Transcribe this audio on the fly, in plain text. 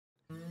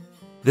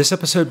This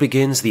episode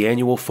begins the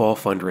annual fall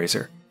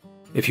fundraiser.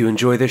 If you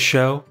enjoy this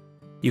show,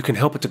 you can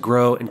help it to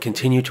grow and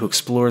continue to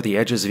explore the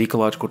edges of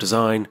ecological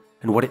design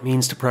and what it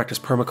means to practice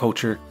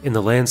permaculture in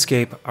the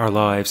landscape, our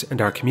lives,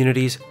 and our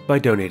communities by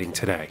donating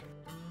today.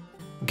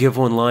 Give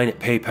online at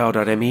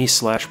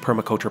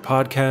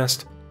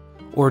paypal.me/permaculturepodcast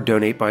or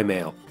donate by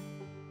mail.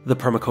 The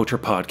Permaculture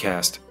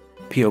Podcast,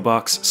 P.O.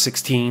 Box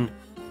 16,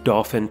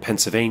 Dauphin,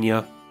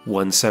 Pennsylvania,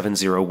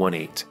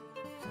 17018.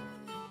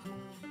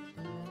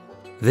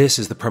 This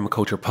is the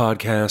Permaculture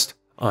Podcast.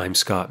 I'm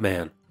Scott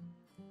Mann.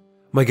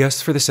 My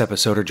guests for this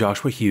episode are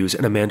Joshua Hughes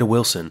and Amanda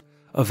Wilson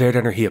of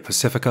VerdEnergia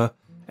Pacifica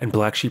and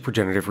Blacksheep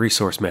Regenerative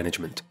Resource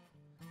Management.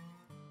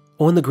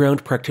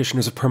 On-the-ground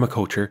practitioners of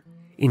permaculture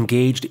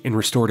engaged in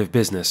restorative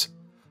business,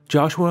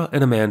 Joshua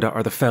and Amanda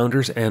are the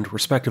founders and,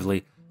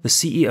 respectively, the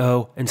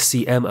CEO and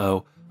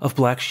CMO of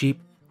Blacksheep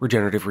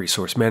Regenerative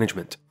Resource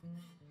Management.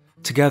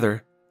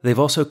 Together, they've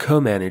also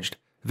co-managed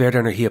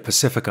VerdEnergia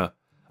Pacifica,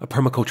 a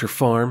permaculture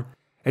farm,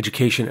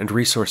 education and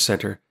resource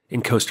center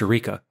in Costa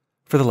Rica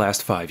for the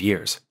last 5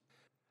 years.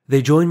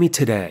 They join me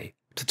today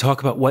to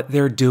talk about what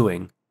they're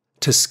doing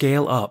to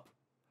scale up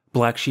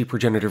Blacksheep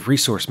Regenerative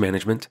Resource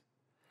Management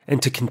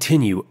and to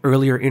continue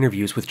earlier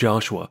interviews with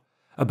Joshua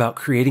about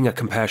creating a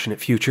compassionate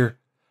future,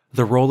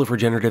 the role of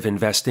regenerative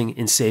investing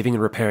in saving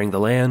and repairing the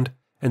land,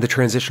 and the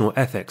transitional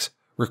ethics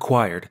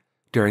required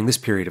during this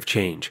period of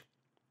change.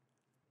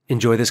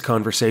 Enjoy this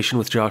conversation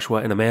with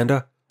Joshua and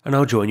Amanda, and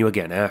I'll join you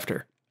again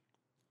after.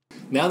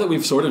 Now that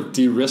we've sort of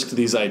de-risked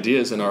these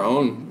ideas in our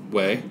own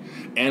way,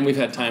 and we've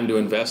had time to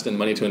invest and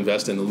money to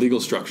invest in the legal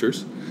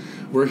structures,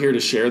 we're here to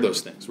share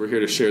those things. We're here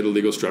to share the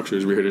legal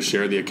structures. We're here to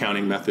share the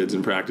accounting methods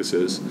and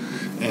practices.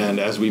 And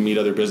as we meet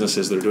other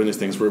businesses that are doing these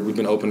things, we've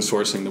been open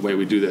sourcing the way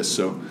we do this,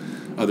 so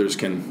others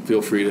can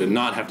feel free to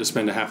not have to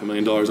spend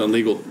 $500,000 on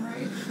legal.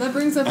 Right. That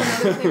brings up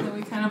another thing that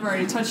we kind of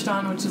already touched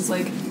on, which is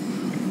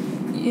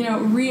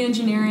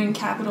re-engineering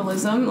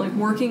capitalism, like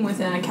working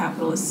within a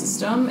capitalist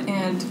system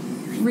and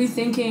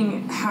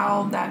rethinking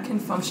how that can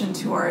function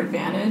to our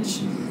advantage.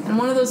 And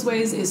one of those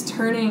ways is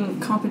turning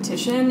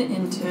competition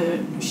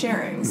into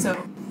sharing.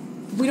 So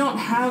we don't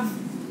have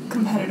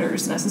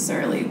competitors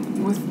necessarily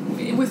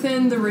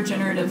within the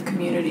regenerative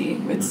community.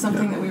 It's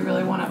something that we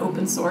really want to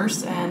open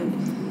source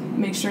and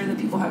make sure that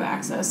people have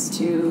access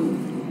to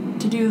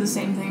do the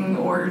same thing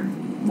or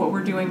what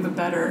we're doing but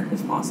better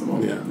if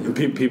possible. Yeah, and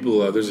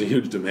people, there's a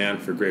huge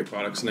demand for great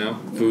products now,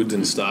 foods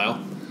and style.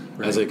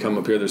 Right. As they come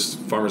up here, there's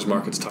farmers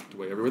markets tucked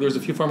away everywhere. There's a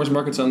few farmers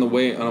markets on the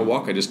way on a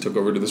walk I just took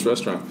over to this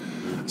restaurant.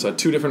 So I had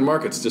 2 different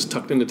markets just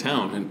tucked into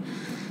town, and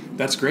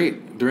that's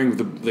great. During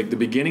the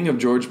beginning of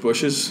George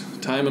Bush's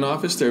time in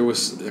office, there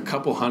was a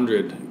couple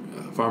hundred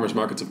farmers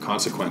markets of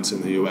consequence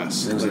in the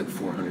U.S. It was like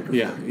 400.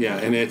 Yeah,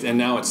 and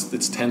now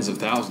it's tens of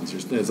thousands.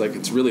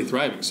 It's really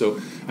thriving.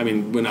 So I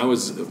mean, when I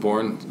was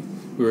born,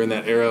 we were in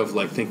that era of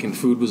thinking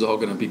food was all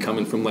going to be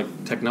coming from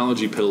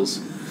technology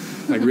pills.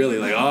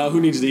 Who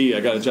needs to eat?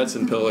 I got a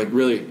Jetson pill,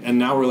 really. And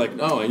now we're I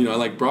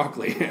like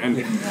broccoli,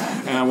 and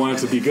I want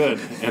it to be good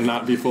and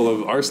not be full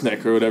of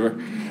arsenic or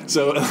whatever.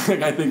 So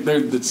I think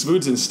it's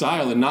foods and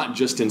style, and not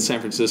just in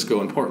San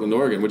Francisco and Portland,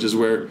 Oregon, which is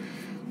where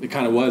it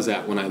kind of was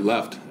at when I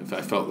left, if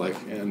I felt like.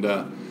 And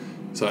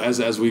so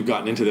as we've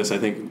gotten into this, I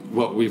think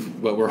what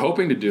we're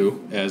hoping to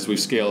do as we've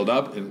scaled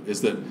up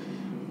is that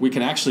we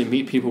can actually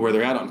meet people where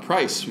they're at on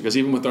price, because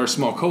even with our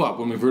small co-op,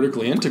 when we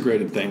vertically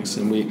integrated things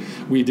and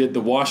we did the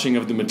washing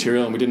of the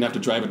material and we didn't have to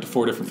drive it to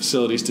 4 different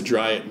facilities to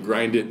dry it and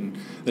grind it and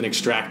then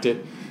extract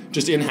it,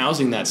 just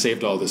in-housing that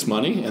saved all this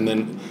money, and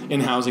then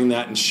in-housing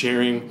that and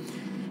sharing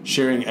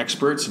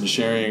experts and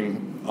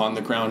sharing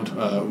on-the-ground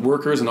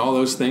workers and all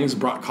those things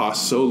brought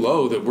costs so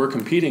low that we're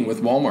competing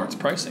with Walmart's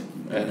pricing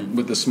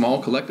with the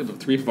small collective of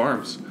 3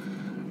 farms.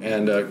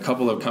 And a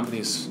couple of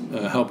companies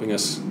helping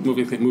us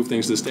move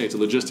things to the States, a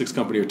logistics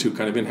company or 2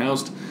 kind of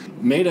in-housed,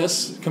 made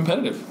us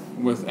competitive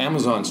with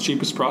Amazon's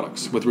cheapest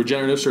products, with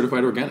regenerative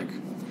certified organic.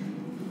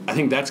 I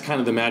think that's kind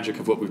of the magic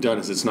of what we've done,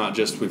 is it's not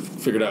just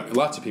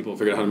lots of people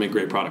figured out how to make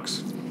great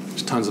products.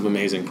 There's tons of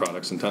amazing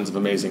products and tons of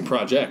amazing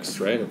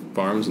projects, right,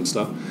 farms and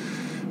stuff.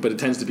 But it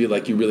tends to be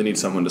you really need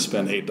someone to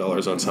spend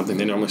 $8 on something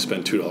they normally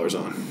spend $2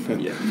 on.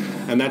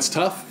 And that's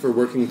tough for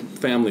working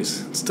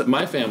families.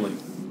 My family,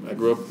 I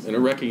grew up in a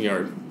wrecking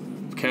yard,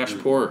 cash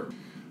poor.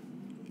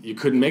 You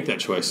couldn't make that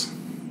choice.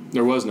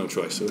 There was no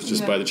choice. It was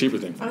just buy the cheaper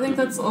thing. I think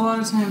that's a lot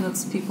of time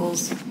that's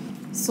people's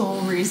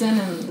sole reason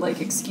and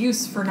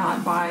excuse for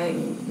not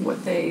buying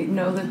what they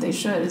know that they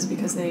should, is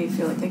because they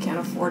feel like they can't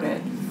afford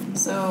it.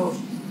 So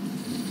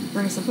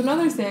brings up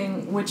another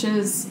thing, which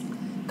is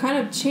kind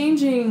of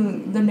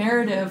changing the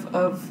narrative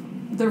of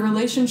the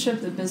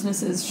relationship that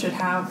businesses should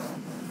have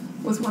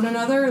with one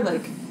another.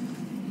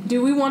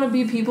 Do we want to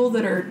be people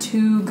that are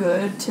too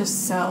good to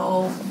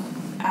sell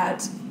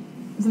at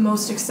the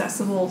most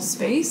accessible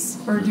space,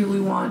 or do we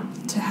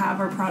want to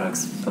have our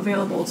products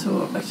available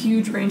to a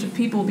huge range of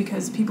people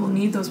because people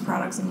need those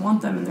products and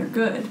want them and they're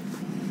good?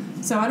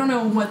 So I don't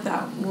know what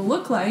that will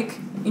look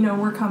like.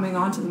 We're coming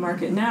onto the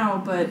market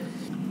now, but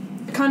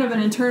kind of an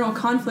internal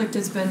conflict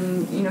has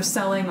been,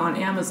 selling on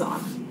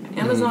Amazon.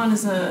 Amazon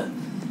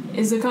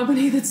is a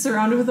company that's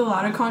surrounded with a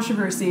lot of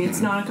controversy.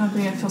 It's not a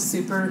company I feel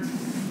super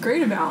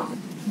great about,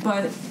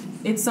 but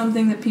it's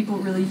something that people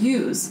really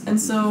use. And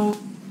so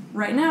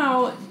right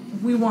now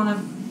we want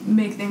to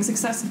make things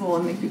accessible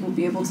and make people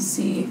be able to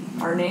see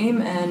our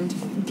name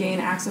and gain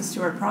access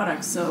to our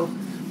products. So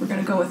we're going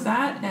to go with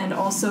that and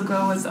also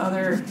go with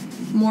other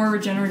more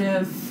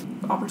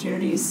regenerative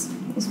opportunities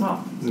as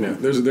well. Yeah,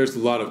 there's a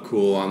lot of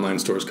cool online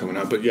stores coming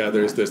out, but yeah,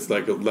 there's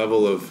like a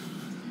level of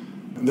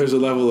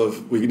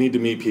we need to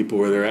meet people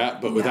where they're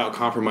at, but without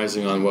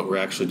compromising on what we're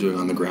actually doing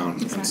on the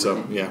ground. Exactly. And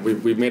so, yeah,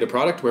 we've made a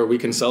product where we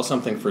can sell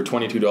something for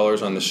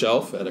 $22 on the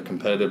shelf at a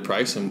competitive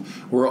price, and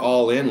we're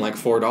all in like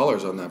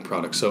 $4 on that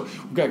product. So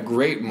we've got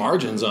great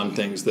margins on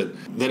things that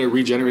are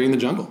regenerating the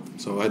jungle.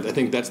 So I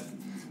think that's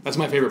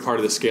my favorite part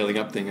of the scaling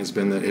up thing has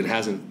been that it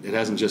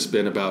hasn't just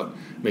been about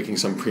making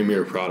some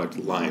premier product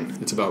line.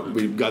 It's about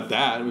we've got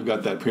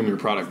that premier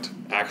product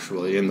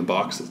actually in the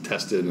box that's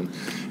tested, and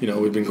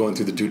we've been going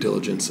through the due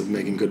diligence of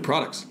making good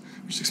products,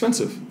 which is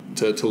expensive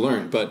to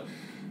learn, but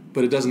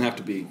it doesn't have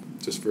to be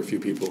just for a few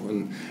people.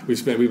 And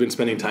we've been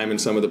spending time in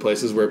some of the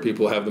places where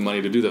people have the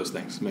money to do those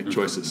things, make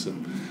choices.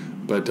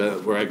 But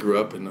where I grew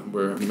up and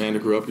where Amanda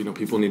grew up,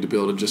 people need to be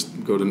able to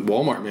just go to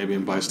Walmart maybe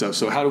and buy stuff.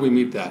 So how do we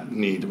meet that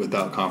need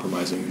without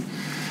compromising?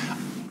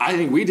 I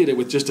think we did it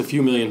with just a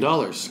few $1 million,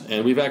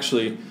 and we've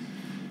actually,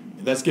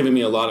 that's given me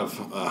a lot of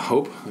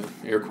hope,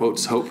 air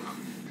quotes hope,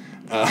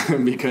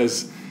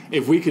 because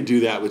if we could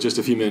do that with just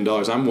a few $1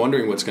 million, I'm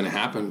wondering what's going to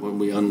happen when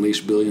we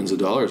unleash billions of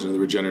dollars into the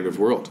regenerative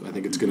world. I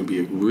think it's going to be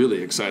a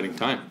really exciting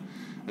time.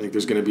 I think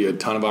there's going to be a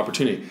ton of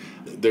opportunity.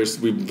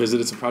 We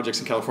visited some projects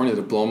in California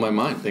that have blown my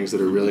mind, things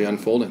that are really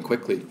unfolding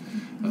quickly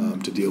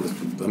to deal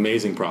with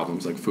amazing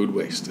problems like food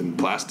waste and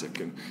plastic,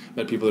 and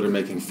met people that are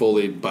making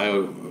fully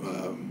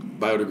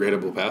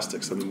biodegradable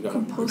plastics. I mean,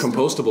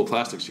 compostable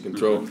plastics you can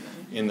throw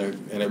in there,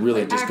 and it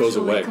really just goes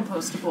away.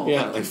 Compostable.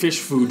 Yeah, like fish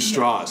food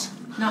straws.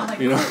 Not like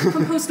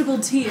compostable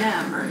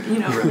TM or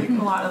like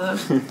a lot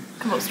of the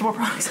compostable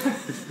products.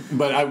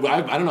 But I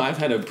don't know. I've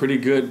had a pretty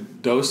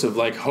good dose of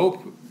like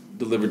hope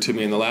delivered to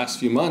me in the last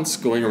few months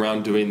going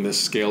around doing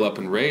this scale up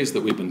and raise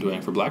that we've been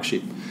doing for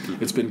Blacksheep.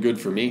 It's been good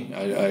for me.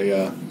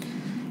 I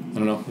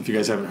don't know if you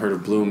guys haven't heard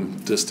of Bloom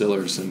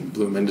Distillers and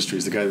Bloom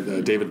Industries. The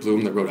guy, David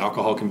Bloom, that wrote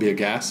Alcohol Can Be a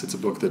Gas. It's a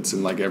book that's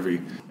in like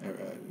every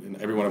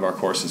one of our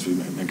courses. We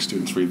make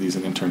students read these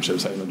in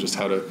internships. I know just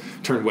how to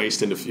turn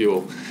waste into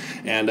fuel.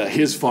 And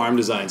his farm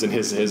designs and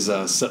his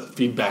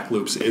feedback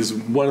loops is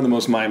one of the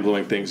most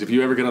mind-blowing things. If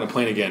you ever get on a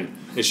plane again,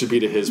 it should be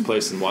to his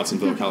place in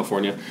Watsonville,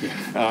 California.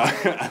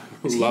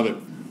 Love it.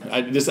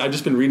 I've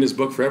just been reading his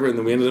book forever, and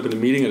then we ended up in a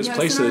meeting at his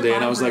place the other day,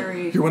 and I was like,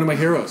 you're one of my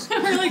heroes.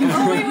 We're like,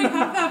 oh, wait, we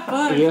have that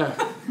book.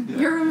 Yeah.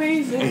 You're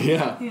amazing.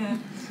 Yeah.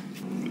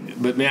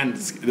 But man,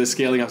 the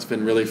scaling up's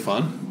been really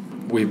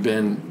fun. We've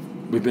been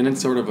in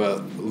sort of a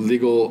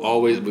legal,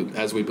 always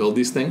as we build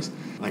these things,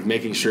 like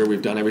making sure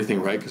we've done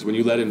everything right. Because when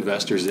you let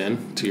investors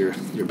in to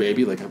your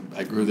baby, like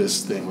I grew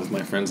this thing with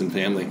my friends and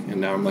family,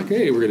 and now I'm like,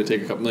 hey, we're going to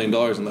take a couple $1 million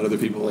and let other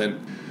people in.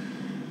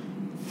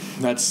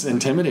 That's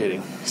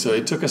intimidating. So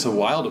it took us a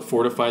while to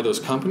fortify those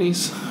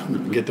companies,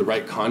 get the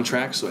right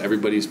contracts so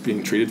everybody's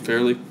being treated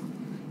fairly,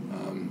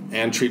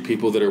 and treat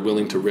people that are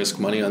willing to risk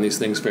money on these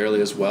things fairly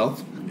as well.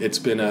 It's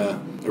been a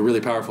really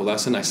powerful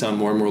lesson. I sound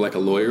more and more like a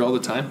lawyer all the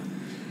time.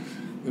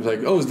 It's like,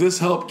 oh, does this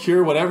help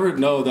cure whatever?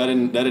 No, that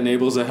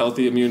enables a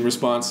healthy immune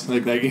response.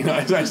 Like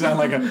I sound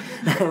like a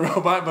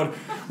robot, but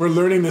we're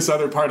learning this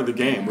other part of the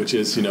game, which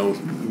is,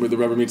 where the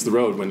rubber meets the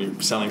road when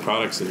you're selling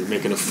products and you're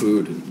making a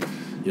food and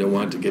you don't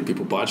want to give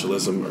people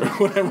botulism or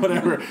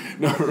whatever,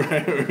 no,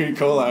 right, or E.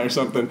 coli or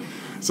something.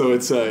 So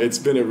it's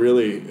been a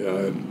really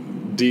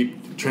deep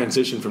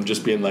transition from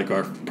just being like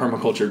our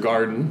permaculture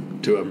garden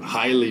to a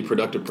highly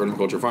productive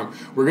permaculture farm.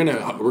 We're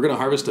gonna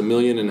harvest 1.5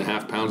 million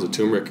pounds of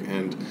turmeric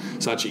and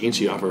sachi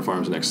inchi off our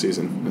farms next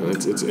season.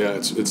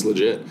 It's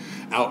legit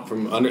out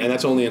from under, and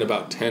that's only in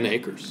about 10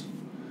 acres.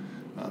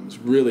 It's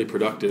really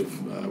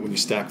productive when you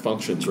stack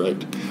functions,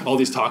 right? All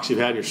these talks you've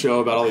had in your show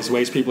about all these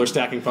ways people are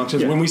stacking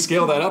functions. Yeah. When we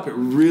scale that up, it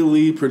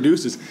really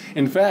produces.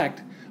 In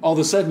fact, all of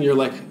a sudden you're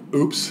like,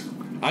 oops,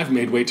 I've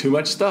made way too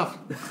much stuff.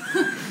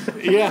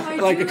 Yeah,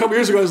 like a couple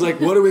years ago, I was like,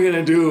 what are we going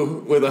to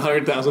do with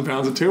 100,000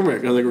 pounds of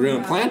turmeric? I was like, we're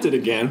going to plant it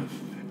again,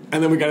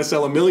 and then we got to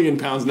sell 1 million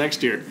pounds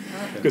next year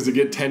because you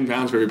get 10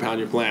 pounds for every pound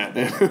you plant.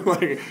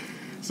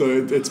 So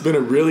it's been a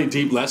really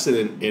deep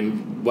lesson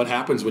in what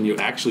happens when you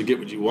actually get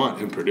what you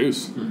want and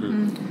produce.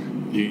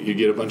 Mm-hmm. You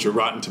get a bunch of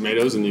rotten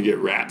tomatoes and you get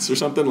rats or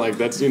something. Like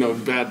that's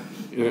bad.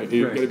 You've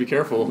got to be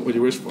careful what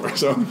you wish for.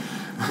 So,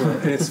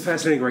 and it's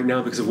fascinating right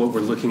now because of what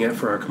we're looking at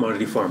for our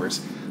commodity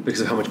farmers,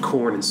 because of how much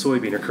corn and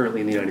soybean are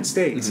currently in the United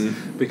States,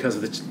 because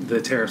of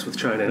the tariffs with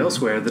China and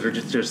elsewhere that are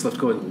just left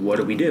going, what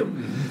do we do?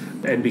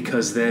 And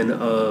because then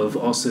of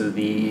also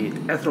the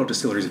ethanol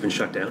distilleries have been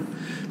shut down,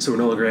 so we're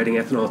no longer adding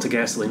ethanol to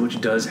gasoline,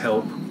 which does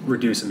help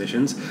reduce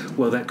emissions.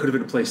 Well, that could have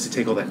been a place to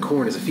take all that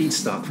corn as a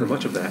feedstock for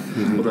much of that.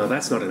 Well, now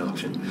that's not an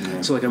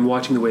option. So I'm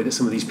watching the way that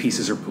some of these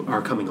pieces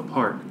are coming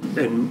apart.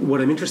 And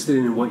what I'm interested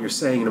in what you're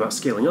saying about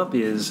scaling up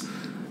is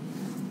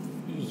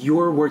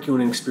you're working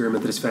on an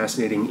experiment that is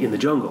fascinating in the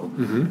jungle,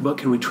 but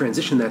can we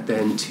transition that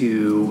then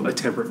to a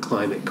temperate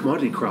climate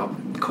commodity crop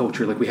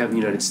culture like we have in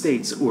the United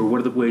States, or what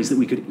are the ways that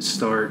we could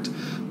start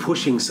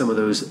pushing some of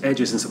those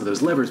edges and some of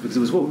those levers? Because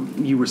it was what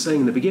you were saying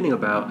in the beginning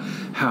about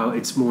how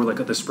it's more like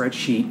the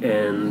spreadsheet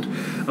and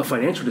a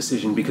financial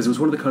decision, because it was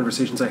one of the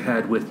conversations I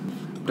had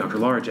with Dr.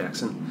 Laura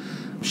Jackson.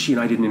 She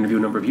and I did an interview a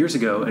number of years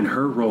ago, and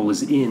her role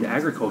is in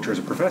agriculture as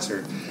a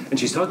professor, and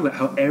she's talking about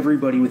how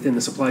everybody within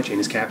the supply chain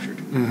is captured.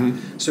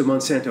 So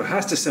Monsanto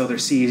has to sell their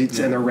seeds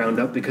and their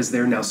Roundup because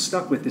they're now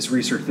stuck with this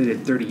research they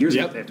did 30 years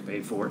ago they have to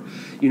pay for.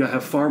 You now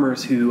have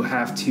farmers who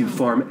have to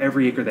farm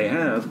every acre they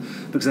have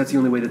because that's the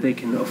only way that they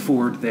can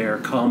afford their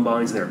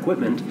combines and their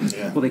equipment.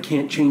 Well, they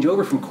can't change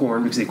over from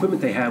corn because the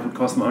equipment they have would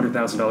cost them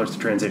 $100,000 to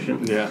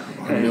transition.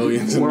 Or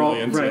millions and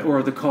millions.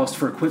 Or the cost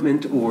for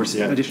equipment or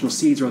additional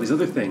seeds or all these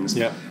other things.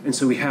 And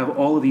so we have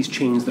all of these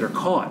chains that are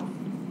caught.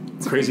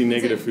 Crazy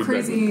negative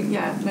feedback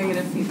loop.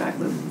 Negative feedback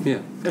loop.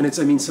 And it's,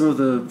 I mean, some of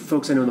the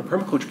folks I know in the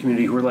permaculture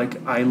community who are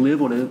like, I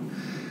live on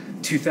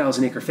a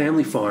 2,000 acre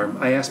family farm.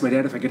 I asked my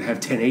dad if I could have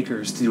 10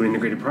 acres to do an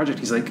integrated project.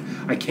 He's like,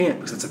 I can't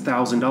because that's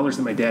 $1,000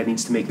 that my dad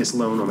needs to make this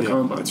loan on the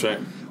combine. That's right.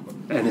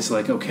 And it's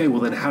like, okay,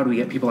 well then how do we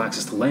get people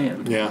access to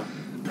land?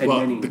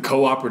 The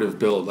cooperative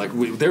build,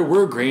 there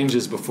were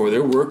granges before,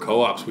 there were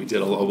co-ops we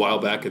did a while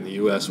back in the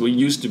U.S. We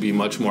used to be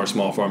much more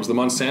small farms. The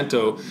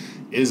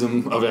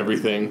Monsanto-ism of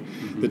everything,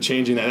 the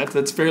changing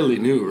that's fairly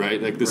new, right?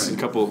 Like this is a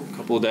couple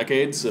of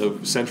decades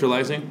of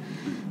centralizing.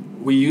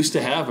 We used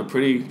to have a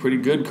pretty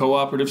good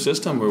cooperative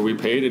system where we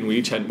paid and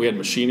we had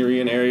machinery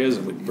in areas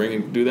and we'd bring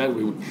and do that.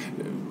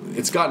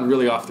 It's gotten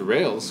really off the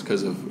rails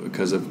because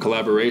of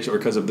collaboration or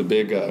because of the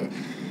big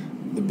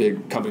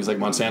companies like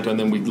Monsanto, and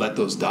then we let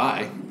those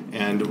die.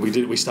 And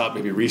we stopped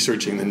maybe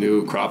researching the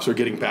new crops or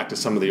getting back to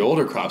some of the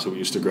older crops that we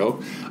used to grow.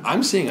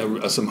 I'm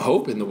seeing some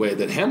hope in the way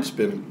that hemp's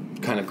been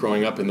kind of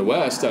growing up in the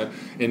West.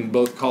 In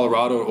both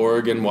Colorado,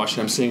 Oregon,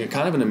 Washington, I'm seeing a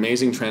kind of an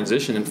amazing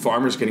transition and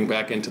farmers getting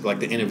back into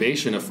the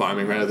innovation of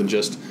farming rather than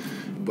just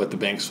what the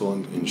banks will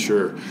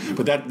insure.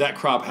 But that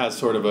crop has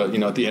sort of at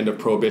the end of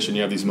Prohibition,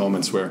 you have these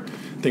moments where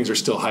things are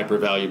still hyper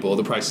valuable.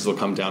 The prices will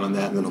come down on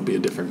that and then it'll be a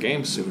different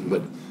game soon.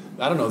 But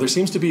I don't know. There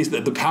seems to be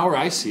the power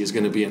I see is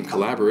going to be in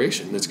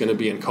collaboration. It's going to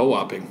be in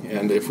co-oping,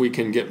 and if we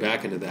can get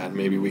back into that,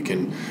 maybe we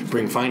can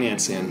bring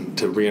finance in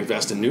to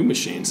reinvest in new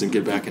machines and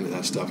get back into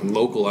that stuff and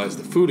localize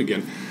the food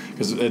again.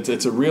 Because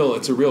it's a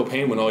real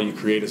pain when all you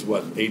create is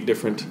 8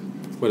 different.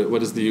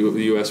 What is the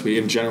U.S. We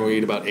in general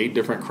eat about 8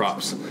 different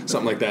crops,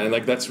 something like that,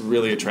 and that's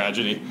really a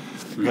tragedy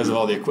because of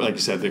all the like you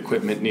said the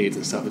equipment needs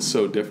and stuff. It's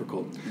so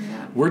difficult.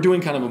 We're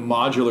doing kind of a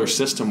modular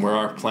system where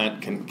our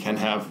plant can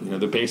have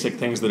the basic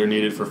things that are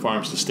needed for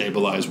farms to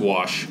stabilize,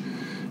 wash,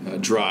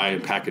 dry,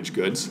 and package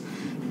goods.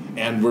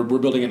 And we're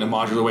building it in a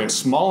modular way and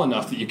small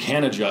enough that you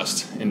can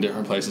adjust in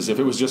different places. If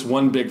it was just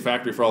one big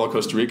factory for all of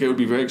Costa Rica, it would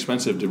be very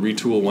expensive to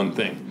retool one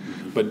thing.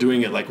 But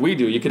doing it like we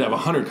do, you could have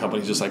 100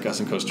 companies just like us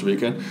in Costa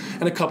Rica,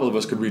 and a couple of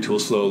us could retool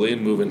slowly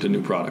and move into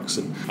new products.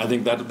 And I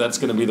think that's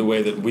going to be the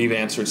way that we've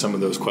answered some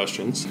of those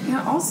questions.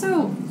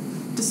 Also,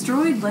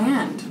 destroyed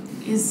land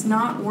is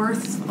not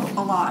worth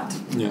a lot.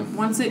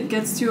 Once it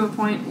gets to a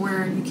point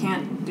where you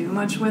can't do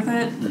much with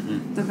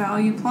it, the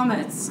value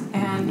plummets.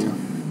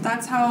 And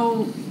that's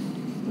how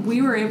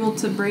we were able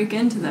to break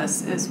into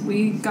this, is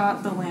we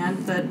got the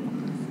land that,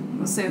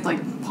 let's say,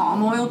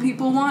 palm oil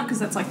people want, because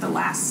that's the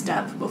last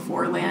step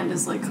before land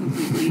is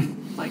completely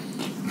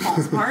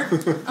falls apart.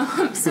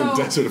 So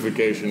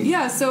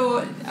desertification.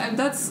 So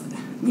that's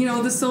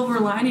the silver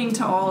lining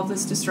to all of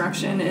this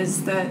destruction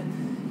is that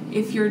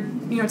if you're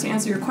to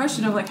answer your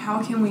question of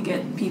how can we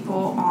get people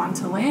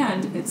onto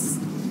land,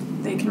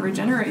 they can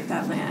regenerate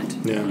that land,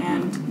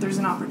 and there's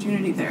an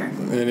opportunity there.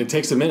 And it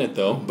takes a minute,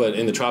 though, but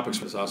in the tropics,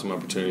 there's awesome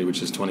opportunity,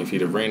 which is 20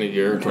 feet of rain a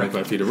year,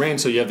 25 feet of rain,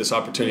 so you have this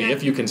opportunity.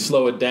 If you can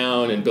slow it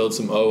down and build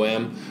some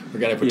OM,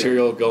 organic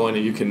material going,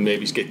 and you can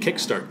maybe get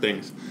kickstart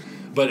things.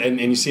 But and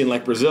you see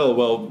in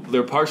Brazil,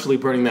 they're partially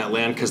burning that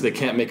land because they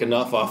can't make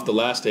enough off the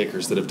last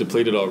acres that have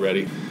depleted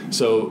already.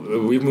 So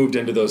we've moved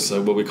into those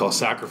what we call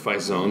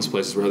sacrifice zones,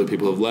 places where other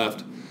people have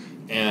left,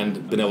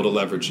 and been able to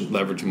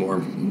leverage more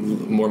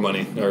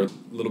money, or a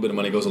little bit of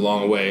money goes a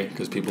long way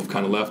because people have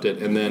kind of left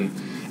it. And then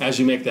as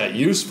you make that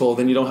useful,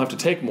 then you don't have to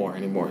take more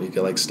anymore. You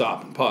can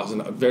stop and pause.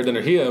 And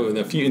VerdEnergia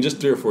in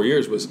just 3 or 4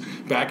 years was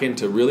back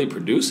into really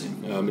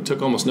producing. It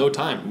took almost no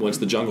time once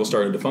the jungle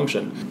started to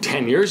function.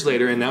 10 years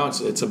later, and now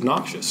it's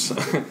obnoxious.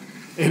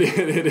 It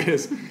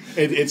is.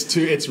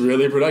 It's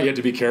really productive. You have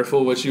to be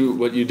careful what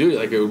you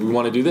do. We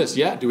want to do this.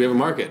 Do we have a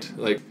market?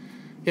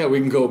 We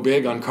can go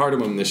big on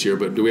cardamom this year,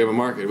 but do we have a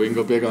market? We can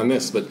go big on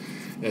this, but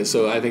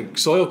so I think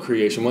soil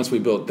creation, once we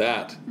built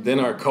that, then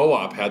our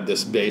co-op had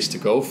this base to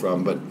go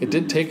from, but it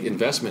did take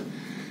investment.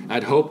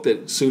 I'd hope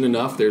that soon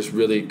enough there's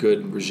really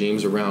good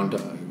regimes around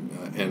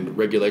and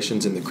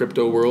regulations in the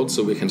crypto world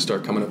so we can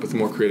start coming up with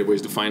more creative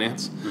ways to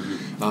finance.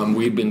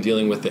 We've been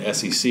dealing with the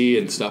SEC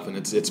and stuff, and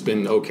it's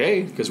been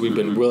okay because we've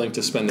been willing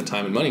to spend the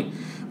time and money,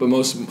 but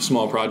most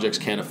small projects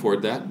can't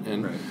afford that,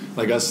 and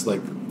like us,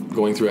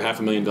 going through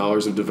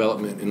 $500,000 of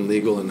development in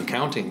legal and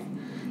accounting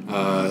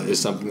is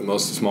something that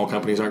most small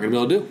companies aren't going to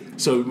be able to do.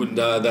 So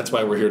that's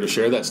why we're here to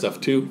share that stuff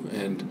too.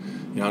 And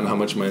I don't know how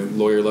much my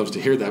lawyer loves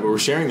to hear that, but we're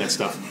sharing that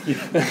stuff.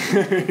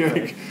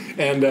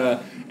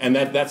 And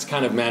that's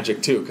kind of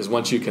magic too, because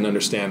once you can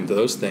understand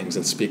those things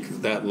and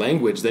speak that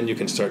language, then you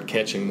can start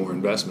catching more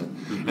investment.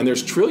 Mm-hmm. And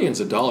there's trillions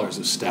of dollars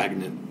of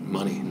stagnant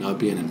money not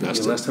being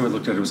invested. Last time I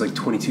looked at it, it was like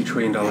 $22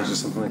 trillion or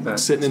something like that.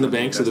 Sitting in the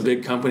banks of the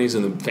big companies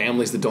and the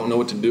families that don't know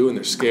what to do and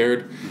they're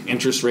scared. Mm-hmm.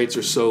 Interest rates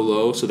are so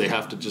low, so they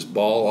have to just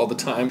bawl all the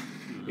time.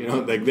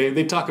 Like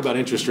they talk about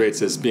interest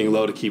rates as being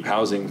low to keep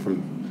housing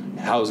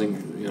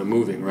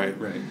moving, right?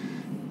 Right.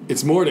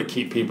 It's more to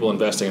keep people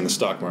investing in the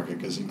stock market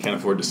because you can't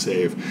afford to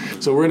save.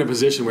 So we're in a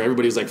position where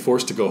everybody's like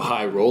forced to go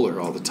high roller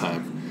all the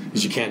time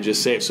because you can't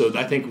just save. So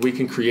I think we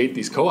can create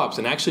these co-ops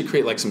and actually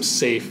create like some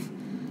safe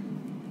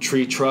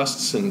tree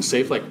trusts and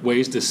safe like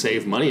ways to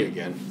save money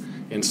again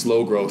in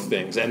slow growth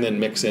things, and then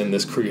mix in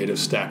this creative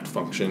stacked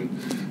function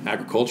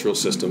agricultural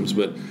systems.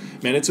 But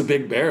man, it's a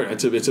big bear.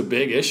 It's a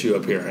big issue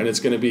up here, and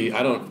it's going to be.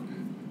 I don't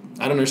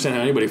understand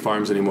how anybody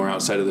farms anymore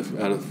out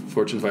of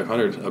Fortune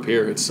 500 up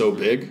here. It's so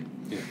big.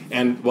 Yeah.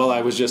 And while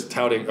I was just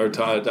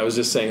I was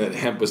just saying that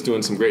hemp was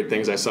doing some great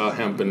things. I saw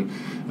hemp and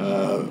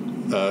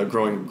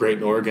growing great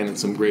in Oregon and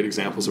some great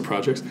examples of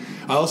projects.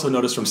 I also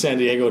noticed from San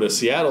Diego to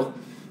Seattle,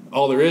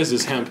 all there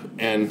is hemp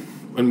and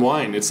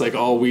wine. It's like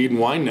all weed and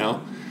wine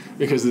now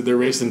because they're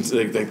racing.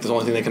 Like the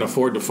only thing they can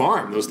afford to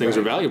farm. Those things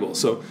are valuable.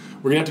 So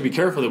we're gonna have to be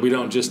careful that we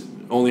don't just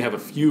only have a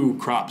few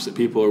crops that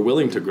people are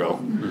willing to grow,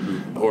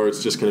 or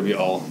it's just gonna be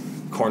all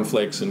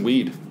cornflakes and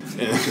weed.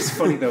 Which is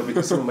funny though,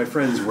 because some of my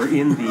friends were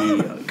in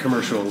the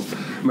commercial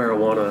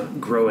marijuana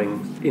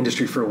growing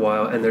industry for a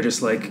while, and they're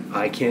just like,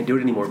 I can't do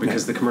it anymore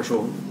because the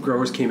commercial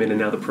growers came in, and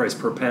now the price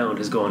per pound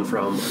has gone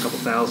from a couple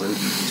thousand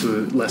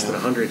to less than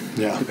 100,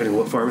 depending on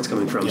what farm it's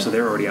coming from. So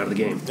they're already out of the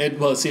game.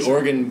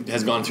 Oregon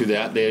has gone through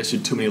that. They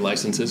issued too many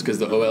licenses because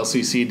the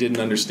OLCC didn't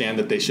understand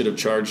that they should have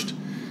charged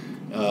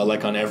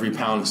like on every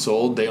pound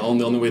sold. The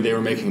only way they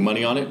were making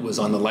money on it was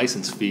on the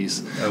license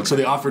fees. Okay. So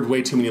they offered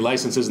way too many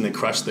licenses and they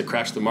crashed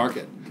the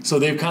market. So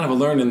they've kind of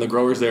learned, and the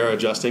growers there are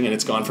adjusting, and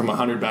it's gone from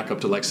 100 back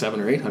up to like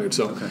 700 or 800.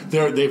 So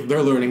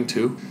they're learning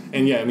too.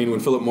 And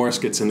when Philip Morris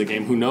gets in the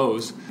game, who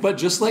knows? But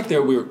just like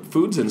we're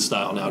foods in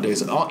style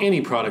nowadays,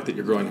 any product that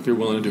you're growing, if you're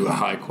willing to do a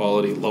high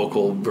quality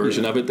local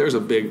version of it, there's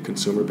a big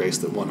consumer base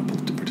that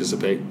want to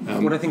participate.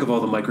 When I think of all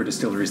the micro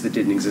distilleries that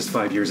didn't exist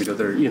 5 years ago,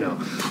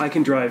 I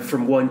can drive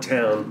from one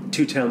town,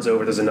 2 towns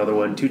over, there's another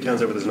one, 2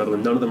 towns over, there's another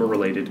one. None of them are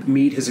related.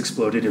 Meat has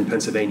exploded in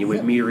Pennsylvania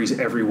with meaderies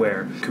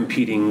everywhere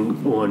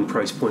competing on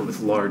price point with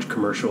large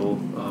commercial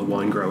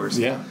wine growers.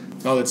 Yeah.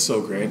 Oh, that's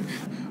so great.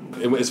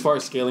 As far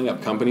as scaling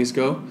up companies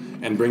go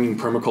and bringing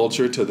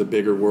permaculture to the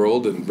bigger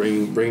world and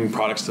bringing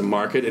products to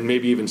market, and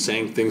maybe even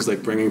saying things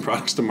like bringing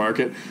products to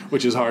market,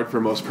 which is hard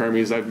for most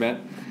Permies I've met,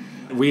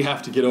 we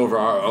have to get over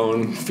our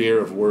own fear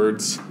of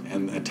words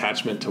and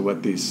attachment to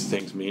what these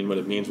things mean, what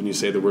it means when you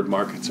say the word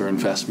markets or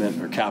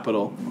investment or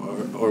capital,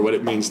 or what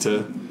it means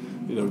to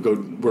go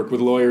work with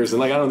lawyers.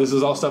 And this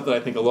is all stuff that I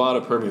think a lot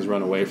of Permies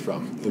run away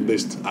from. At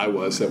least I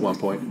was at one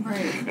point.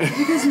 Right.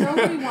 Because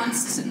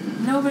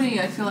nobody,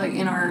 I feel like,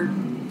 in our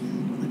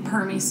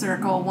Permie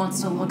circle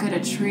wants to look at a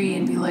tree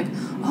and be like,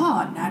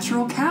 oh,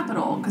 natural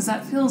capital, because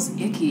that feels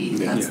icky.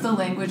 Yeah. That's the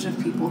language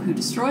of people who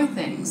destroy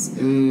things.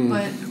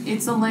 But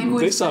it's a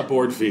language. They saw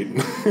board feet.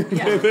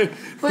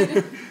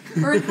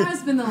 Or it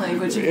has been the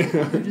language of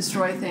people who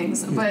destroy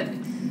things. But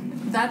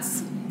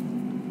that's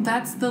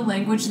the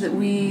language that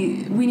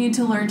we need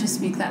to learn to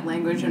speak that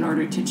language in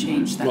order to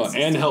change that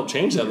system. And help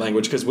change that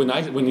language, because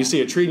when you see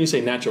a tree and you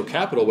say natural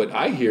capital, what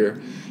I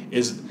hear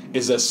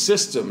is a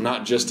system,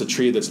 not just a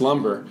tree that's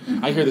lumber.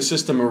 Mm-hmm. I hear the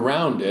system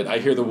around it. I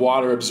hear the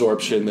water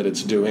absorption that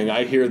it's doing.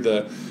 I hear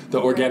the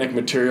organic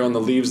material and the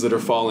leaves that are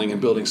falling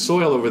and building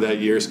soil over that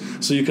years.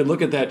 So you can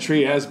look at that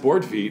tree as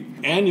board feet,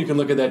 and you can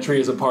look at that tree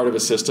as a part of a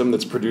system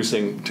that's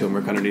producing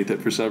turmeric underneath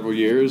it for several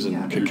years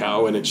and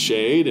cacao in its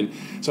shade. And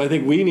so I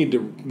think we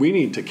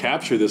need to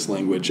capture this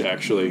language.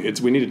 Actually,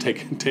 we need to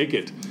take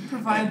it.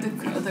 Provide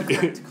the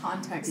correct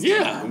context.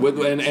 Yeah,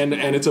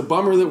 and it's a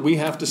bummer that we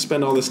have to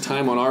spend all this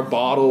time on our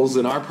bottles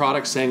and our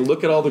products saying,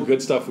 look at all the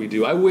good stuff we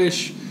do. I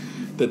wish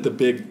that the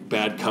big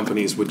bad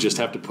companies would just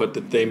have to put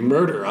that they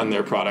murder on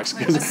their products.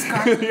 Like a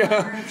scarlet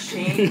of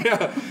shame.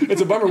 Yeah,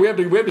 it's a bummer. We have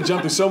to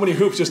jump through so many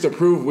hoops just to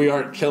prove we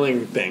aren't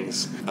killing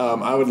things.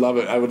 I would love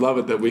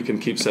it that we can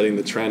keep setting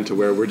the trend to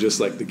where we're just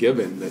like the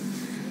Gibbon,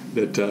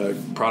 that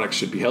products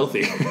should be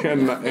healthy.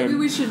 Maybe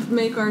we should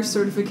make our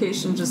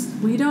certification just,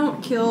 we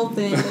don't kill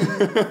things.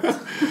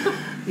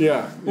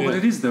 Yeah. Well, what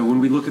it is, though, when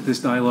we look at this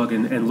dialogue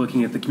and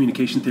looking at the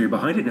communication theory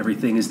behind it and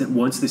everything, is that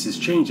once this is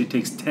changed, it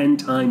takes 10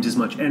 times as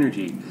much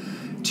energy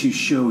to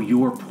show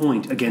your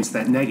point against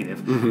that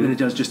negative than it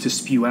does just to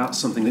spew out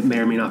something that may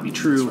or may not be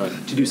true,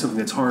 to do something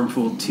that's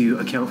harmful, to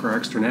account for our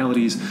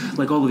externalities,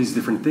 like all of these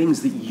different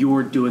things that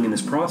you're doing in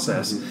this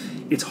process.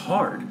 It's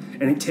hard,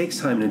 and it takes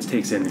time, and it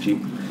takes energy.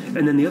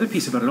 And then the other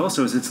piece about it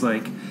also is it's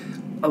like,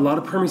 a lot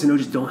of permies I know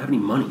just don't have any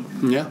money.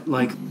 Yeah.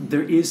 Like,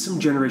 there is some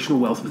generational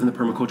wealth within the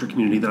permaculture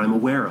community that I'm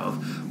aware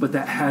of, but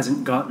that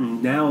hasn't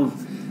gotten now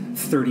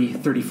 30,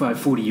 35,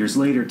 40 years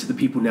later to the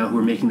people now who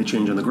are making the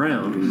change on the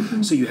ground.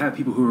 Mm-hmm. So you have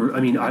people who are,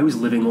 I mean, I was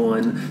living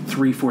on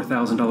 $3,000,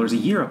 $4,000 a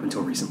year up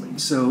until recently.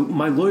 So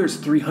my lawyer's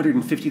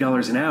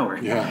 $350 an hour.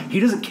 Yeah. He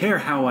doesn't care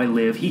how I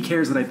live. He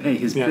cares that I pay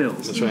his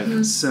bills. That's right.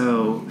 Mm-hmm.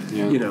 So,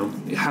 you know,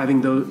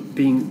 having those,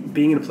 being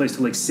in a place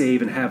to like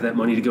save and have that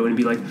money to go in and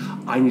be like,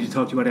 I need to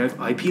talk to you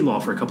about IP law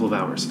for a couple of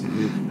hours.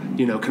 Mm-hmm.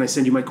 You know, can I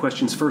send you my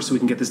questions first so we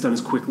can get this done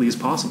as quickly as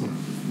possible?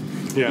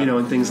 Yeah. You know,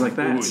 and things like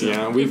that. So.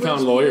 Yeah, we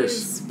found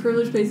lawyers.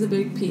 Privilege plays a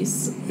big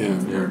piece.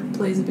 Or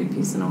plays a big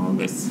piece in all of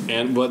this.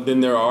 But then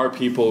there are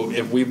people,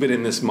 if we've been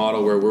in this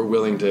model where we're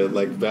willing to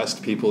like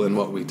vest people in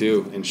what we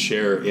do and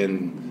share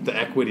in the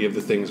equity of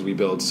the things we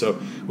build.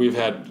 So we've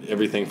had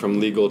everything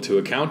from legal to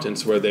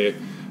accountants where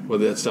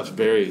that stuff's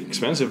very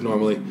expensive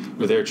normally,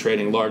 where they're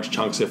trading large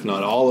chunks, if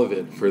not all of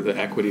it, for the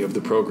equity of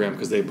the program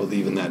because they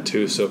believe in that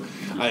too. So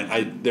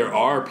there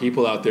are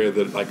people out there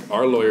that, like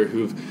our lawyer,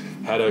 who've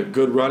had a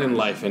good run in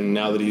life, and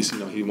now that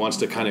he wants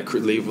to kind of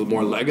leave with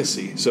more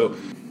legacy. So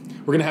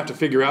we're going to have to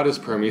figure out as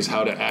permies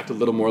how to act a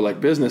little more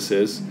like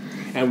businesses.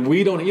 And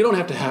you don't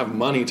have to have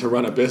money to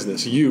run a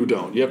business. You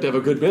don't. You have to have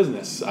a good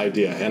business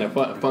idea and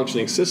a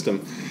functioning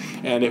system.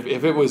 And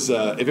if it was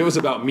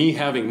about me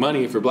having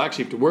money for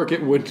Blacksheep to work,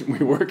 it wouldn't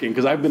be working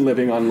because I've been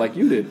living on like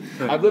you did.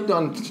 Right. I've lived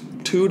on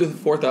 $2,000 to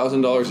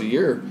 $4,000 a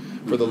year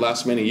for the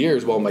last many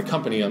years. While my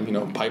company, I'm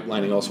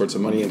pipelining all sorts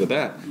of money into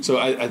that. So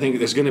I think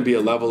there's going to be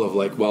a level of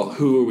like, well,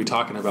 who are we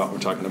talking about? We're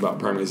talking about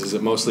permies. Is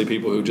it mostly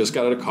people who just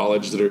got out of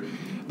college that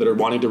are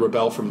wanting to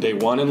rebel from day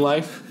one in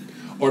life,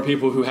 or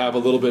people who have a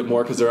little bit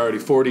more because they're already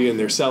 40 and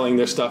they're selling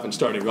their stuff and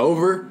starting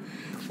over?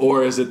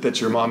 Or is it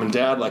that your mom and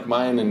dad, like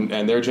mine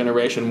and their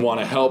generation, want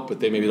to help, but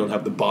they maybe don't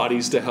have the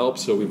bodies to help?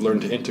 So we've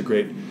learned to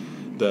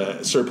integrate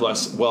the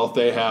surplus wealth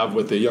they have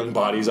with the young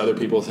bodies other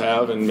people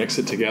have and mix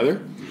it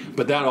together.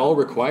 But that all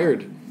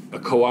required a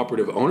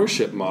cooperative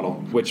ownership model,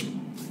 which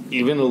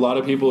even a lot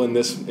of people in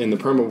the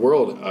perma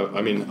world,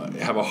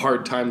 have a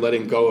hard time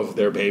letting go of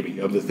their baby,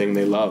 of the thing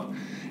they love.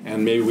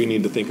 And maybe we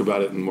need to think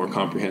about it in a more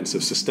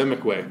comprehensive,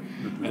 systemic way,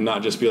 and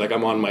not just be like,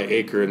 I'm on my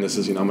acre and this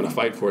is, I'm going to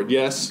fight for it.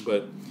 Yes,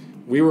 but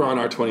we were on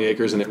our 20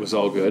 acres and it was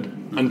all good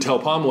until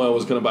palm oil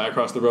was going to buy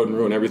across the road and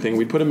ruin everything.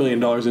 We put $1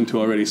 million into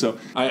already. So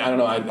I don't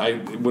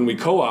know. When we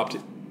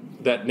co-opted,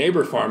 that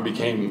neighbor farm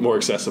became more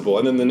accessible,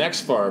 and then the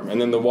next farm, and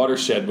then the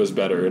watershed was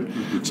better.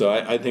 And so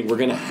I think we're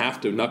going to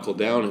have to knuckle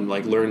down and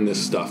like learn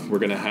this stuff. We're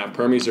going to have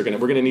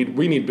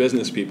we need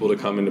business people to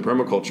come into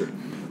permaculture.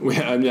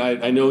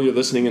 I know you're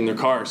listening in their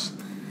cars.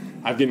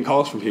 I'm getting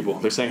calls from people.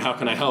 They're saying, "How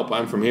can I help?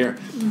 I'm from here."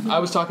 Mm-hmm. I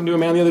was talking to a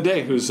man the other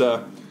day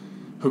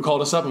who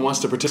called us up and wants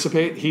to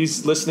participate.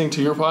 He's listening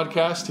to your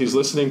podcast. He's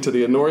listening to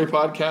the Anori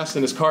podcast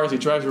in his car as he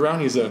drives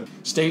around. He's a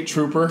state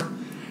trooper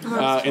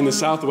in the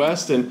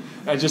Southwest, and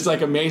it's just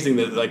like amazing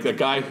that like a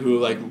guy who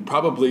like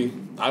probably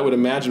I would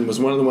imagine was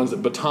one of the ones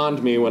that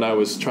batoned me when I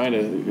was trying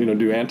to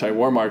do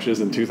anti-war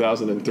marches in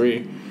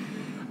 2003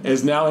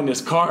 is now in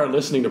his car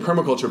listening to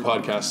permaculture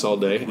podcasts all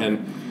day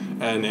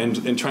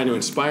and trying to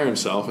inspire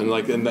himself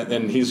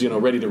and he's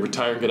ready to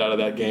retire and get out of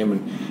that game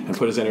and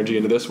put his energy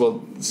into this.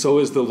 Well, so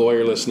is the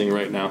lawyer listening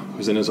right now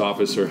who's in his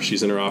office or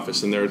she's in her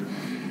office and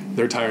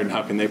they're tired and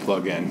how can they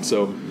plug in?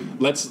 So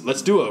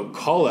let's do a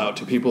call out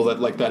to people that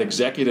like that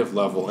executive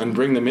level and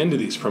bring them into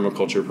these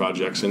permaculture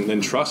projects and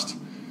then trust.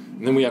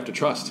 And then we have to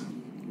trust.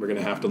 We're going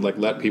to have to like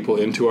let people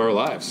into our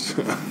lives.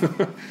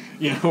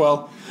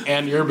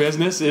 And your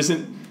business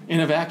isn't in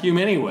a vacuum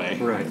anyway.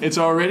 Right. It's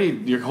already,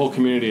 your whole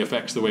community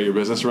affects the way your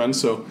business runs.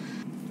 So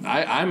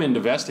I'm into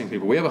vesting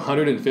people. We have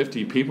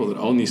 150 people that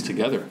own these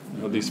together,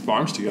 these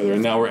farms together,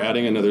 and now we're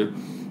adding another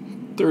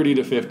 30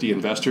 to 50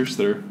 investors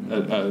that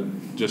are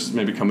just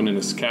maybe coming in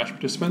as cash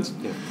participants.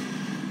 Yeah.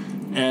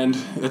 And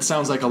it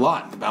sounds like a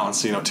lot to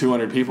balance,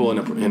 200 people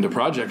into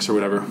projects or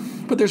whatever.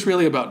 But there's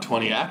really about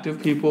 20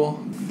 active people,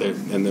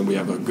 and then we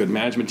have a good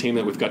management team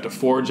that we've got to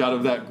forge out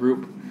of that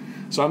group.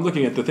 So I'm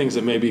looking at the things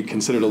that may be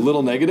considered a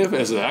little negative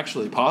as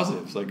actually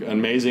positives, like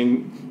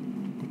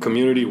amazing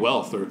community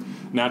wealth or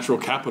natural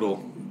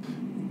capital.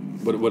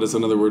 What is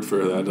another word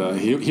for that?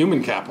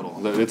 Human capital.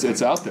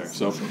 It's out there.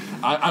 So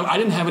I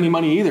didn't have any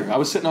money either. I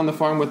was sitting on the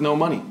farm with no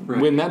money. Right.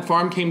 When that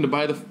farm came to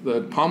buy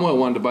the palm oil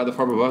wanted to buy the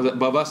farm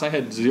above us, I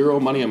had zero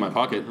money in my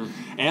pocket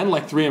and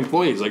like 3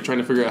 employees, like trying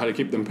to figure out how to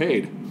keep them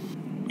paid.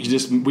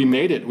 We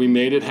made it. We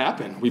made it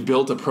happen. We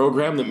built a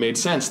program that made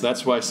sense.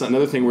 That's why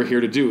another thing we're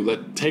here to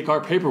do. Take our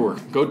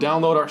paperwork. Go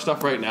download our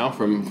stuff right now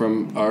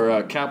from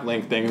our cap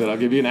link thing that I'll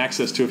give you an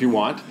access to if you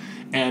want.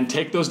 And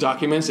take those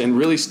documents and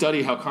really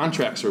study how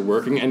contracts are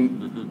working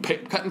and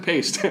cut and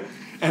paste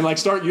and like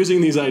start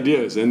using these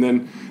ideas. And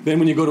then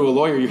when you go to a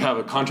lawyer, you have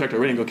a contract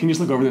already and go, can you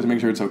just look over this and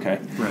make sure it's okay?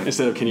 Right.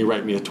 Instead of, can you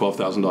write me a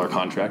 $12,000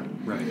 contract?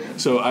 Right.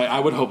 So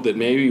I would hope that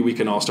maybe we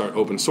can all start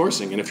open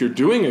sourcing. And if you're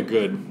doing a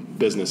good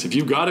business, if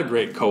you've got a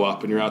great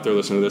co-op and you're out there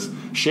listening to this,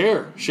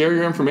 share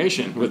your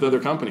information with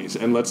other companies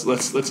and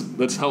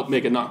let's help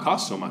make it not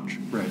cost so much.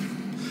 Right.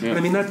 And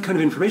I mean, that kind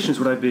of information is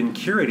what I've been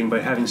curating by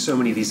having so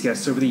many of these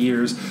guests over the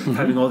years,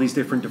 having all these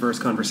different diverse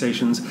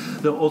conversations,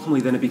 that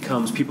ultimately then it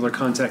becomes people are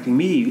contacting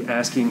me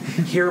asking,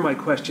 here are my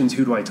questions,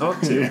 who do I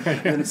talk to?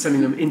 And it's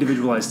sending them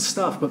individualized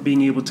stuff, but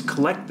being able to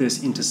collect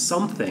this into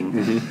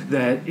something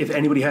that if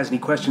anybody has any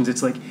questions,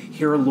 it's like,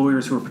 here are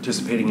lawyers who are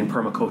participating in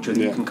permaculture that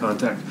you can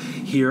contact.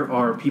 Here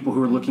are people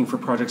who are looking for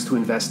projects to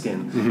invest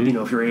in, you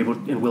know, if you're able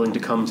and willing to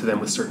come to them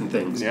with certain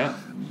things.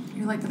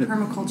 You're like the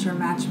permaculture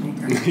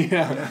matchmaker.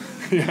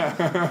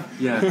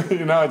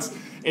 You know,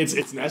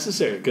 it's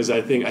necessary, because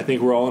I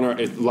think we're all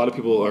a lot of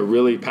people are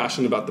really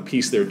passionate about the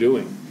piece they're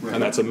doing,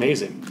 and that's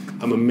amazing.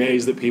 I'm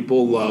amazed that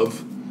people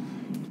love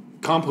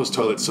compost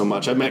toilets so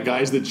much. I've met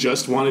guys that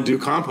just want to do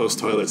compost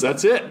toilets.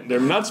 That's it. They're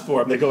nuts for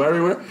them. They go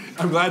everywhere.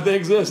 I'm glad they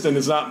exist, and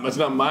it's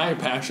not my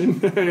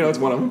passion. You know, it's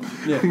one of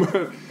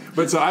them.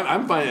 But so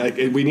I'm finding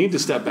like we need to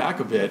step back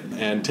a bit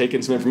and take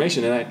in some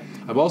information. And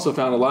I've also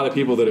found a lot of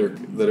people that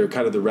are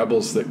kind of the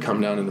rebels that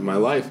come down into my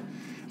life.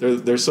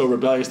 They're so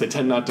rebellious. They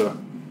tend not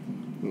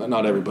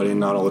everybody and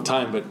not all the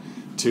time, but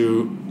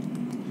to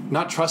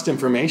not trust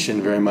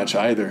information very much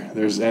either.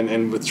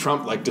 And with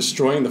Trump like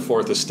destroying the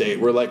fourth estate,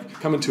 we're like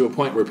coming to a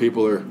point where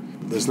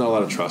there's not a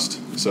lot of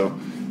trust. So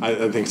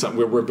I think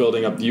we're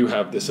building up. You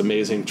have this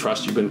amazing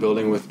trust you've been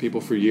building with people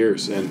for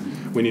years,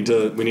 and we need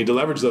to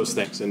leverage those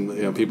things. And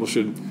you know, people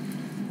should.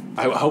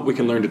 I hope we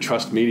can learn to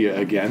trust media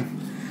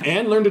again,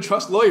 and learn to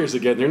trust lawyers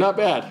again. They're not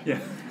bad.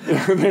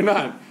 They're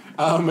not.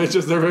 It's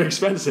just they're very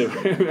expensive.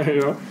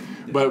 You know.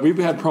 But we've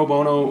had pro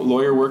bono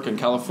lawyer work in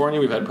California.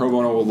 We've had pro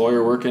bono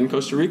lawyer work in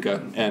Costa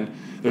Rica. And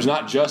there's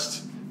not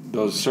just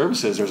those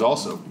services. There's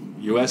also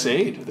U.S.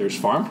 aid. There's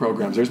farm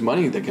programs. There's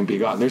money that can be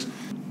gotten. There's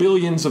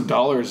billions of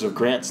dollars of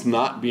grants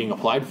not being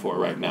applied for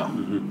right now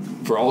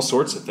for all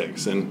sorts of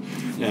things. And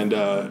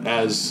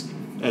as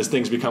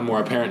things become more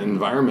apparent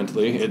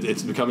environmentally,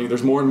 it's becoming,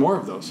 there's more and more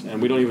of those.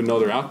 And we don't even know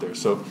they're out there.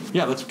 So,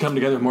 yeah, let's come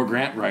together with more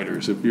grant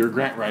writers. If you're a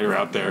grant writer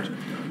out there,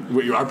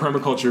 our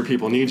permaculture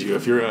people need you.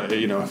 If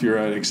you're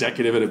an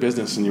executive at a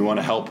business and you want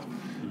to help,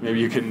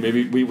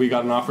 maybe we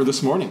got an offer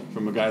this morning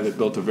from a guy that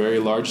built a very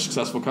large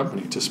successful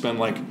company to spend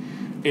like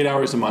 8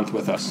 hours a month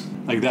with us.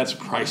 Like that's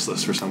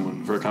priceless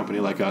for a company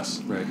like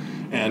us. Right.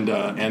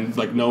 And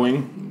like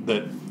knowing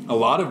that a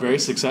lot of very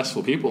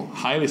successful people,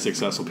 highly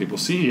successful people,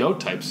 CEO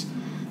types,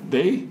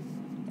 they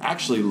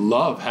actually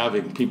love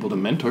having people to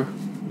mentor.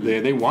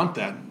 They want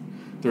that.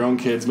 Their own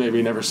kids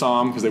maybe never saw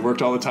them because they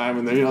worked all the time,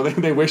 and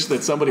they wish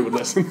that somebody would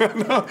listen. No,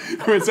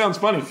 I mean, it sounds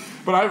funny,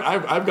 but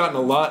I've gotten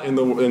a lot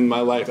in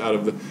my life out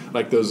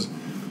of those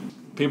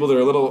people that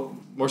are a little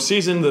more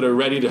seasoned, that are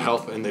ready to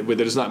help, and they're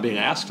just not being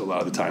asked a lot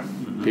of the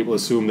time. People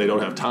assume they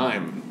don't have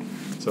time,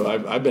 so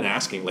I've been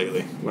asking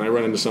lately. When I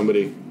run into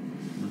somebody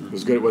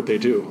who's good at what they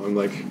do, I'm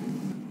like,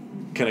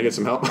 can I get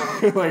some help?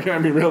 Like, I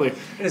mean, really.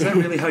 And is that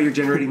really how you're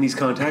generating these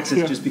contacts?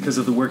 It's just because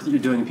of the work that you're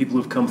doing and people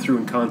who've come through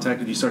and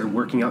contacted you, started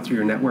working out through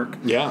your network?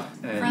 Yeah.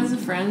 Friends of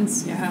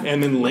friends, yeah.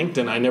 And then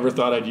LinkedIn, I never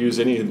thought I'd use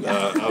any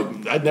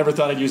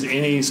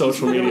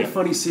social media. It's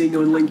funny seeing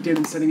you on LinkedIn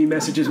and sending me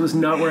messages. It was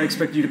not where I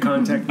expected you to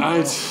contact me.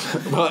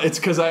 Well, it's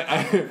because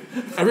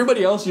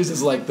everybody else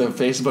uses like the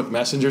Facebook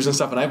messengers and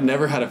stuff, and I've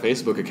never had a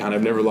Facebook account.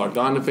 I've never logged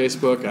on to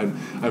Facebook.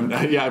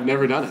 I've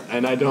never done it,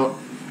 and I don't.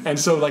 And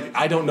so, like,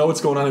 I don't know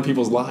what's going on in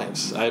people's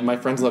lives. My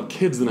friends have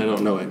kids, and I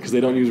don't know it because they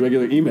don't use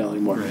regular email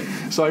anymore. Right.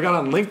 So I got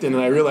on LinkedIn,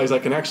 and I realized I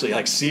can actually,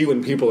 like, see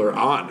when people are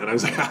on. And I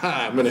was like,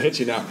 I'm going to hit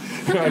you now.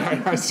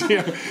 I see.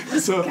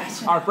 So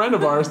gotcha. Our friend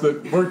of ours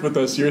that worked with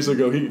us years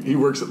ago, he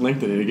works at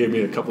LinkedIn, and he gave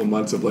me a couple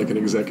months of, like, an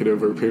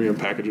executive or premium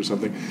package or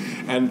something.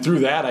 And through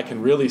that, I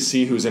can really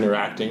see who's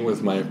interacting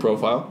with my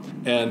profile.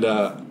 And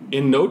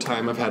in no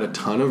time, I've had a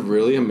ton of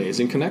really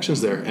amazing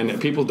connections there.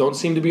 And people don't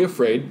seem to be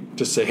afraid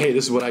to say, hey,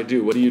 this is what I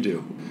do. What do you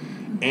do?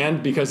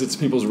 And because it's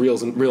people's real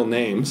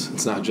names,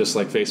 it's not just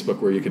like Facebook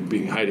where you could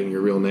be hiding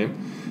your real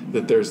name,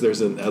 that there's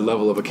a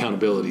level of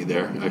accountability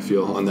there, I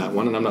feel, on that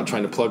one. And I'm not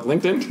trying to plug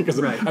LinkedIn because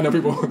I know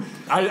people,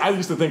 I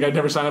used to think I'd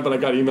never sign up, but I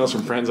got emails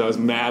from friends. I was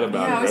mad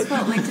about it. I always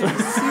felt LinkedIn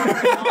was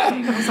super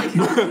annoying. I was like,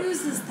 who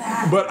uses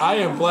that? But I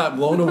am flat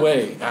blown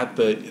away at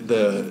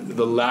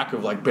the lack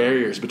of like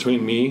barriers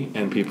between me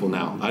and people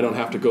now. I don't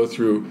have to go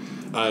through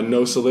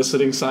no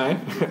soliciting sign,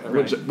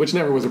 which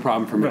never was a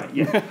problem for me. Right,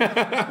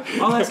 yeah.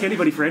 I'll ask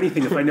anybody for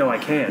anything if I know I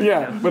can.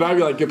 Yeah, but I'd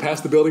be like, get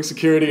past the building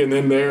security and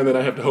then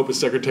I have to hope a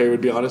secretary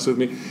would be honest with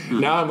me.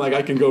 Now I'm like,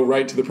 I can go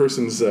right to the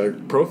person's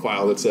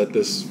profile that's at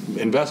this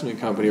investment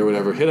company or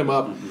whatever, hit them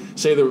up,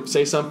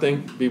 say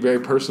something, be very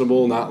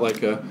personable, not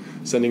like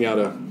sending out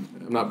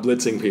I'm not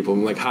blitzing people.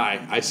 I'm like,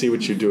 hi, I see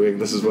what you're doing.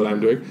 This is what I'm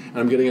doing. And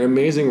I'm getting an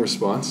amazing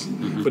response.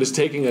 But it's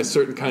taking a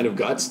certain kind of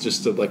guts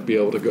just to like be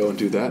able to go and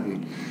do that.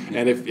 And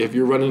if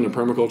you're running a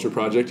permaculture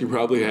project, you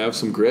probably have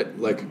some grit.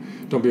 Like,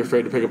 don't be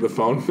afraid to pick up the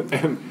phone.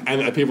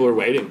 and people are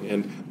waiting.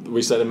 And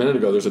we said a minute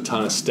ago, there's a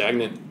ton of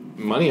stagnant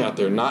money out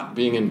there not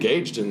being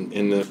engaged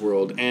in the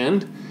world.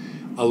 And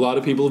a lot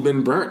of people have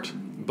been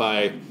burnt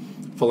by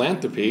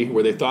philanthropy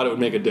where they thought it would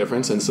make a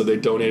difference. And so they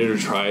donated or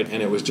tried.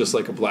 And it was just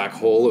like a black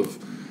hole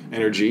of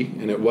energy,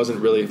 and there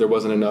wasn't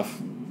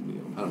enough,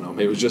 I don't know,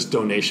 It was just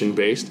donation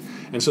based.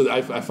 And so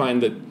I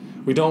find that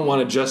we don't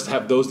want to just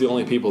have those the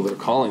only people that are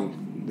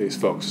calling these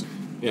folks.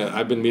 Yeah,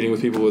 I've been meeting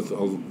with people with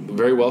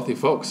very wealthy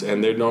folks,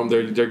 and they're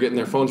getting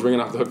their phones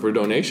ringing off the hook for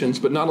donations,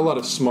 but not a lot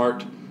of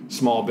smart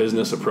small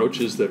business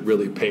approaches that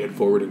really pay it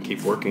forward and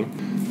keep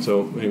working.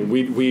 So I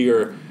mean,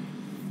 we're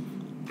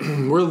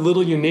a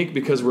little unique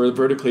because we're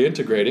vertically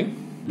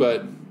integrating,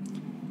 but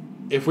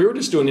if we were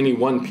just doing any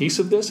one piece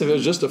of this, if it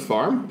was just a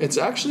farm, it's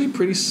actually a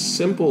pretty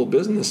simple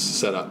business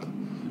setup.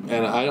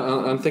 And I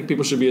don't think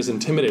people should be as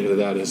intimidated of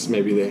that as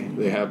maybe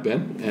they have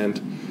been.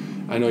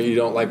 And I know you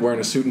don't like wearing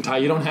a suit and tie.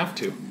 You don't have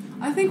to.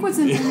 I think what's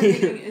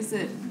intimidating is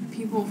that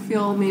people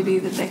feel maybe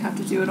that they have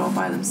to do it all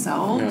by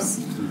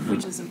themselves,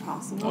 which is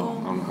impossible. Oh,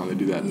 I don't know how they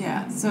do that.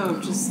 Yeah, so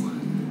just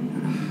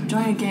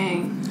join a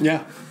gang.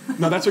 Yeah.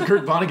 No, that's what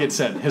Kurt Vonnegut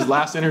said. His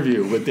last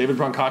interview with David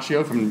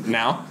Brancaccio from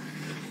Now.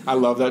 I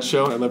love that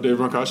show. I love David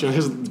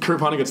Brancaccio. Kurt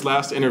Vonnegut's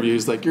last interview,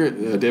 he's like, David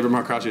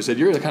Brancaccio said,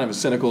 you're kind of a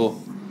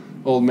cynical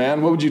old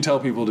man. What would you tell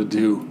people to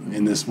do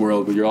in this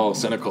world where you're all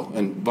cynical?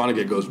 And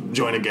Vonnegut goes,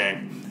 join a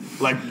gang.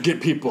 Like,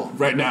 get people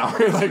right now.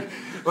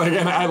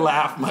 and I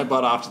laughed my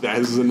butt off to that.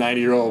 This is a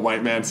 90-year-old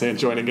white man saying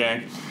join a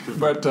gang.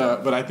 But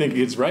I think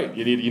it's right.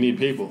 You need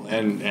people.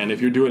 And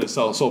if you're doing a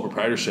sole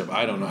proprietorship,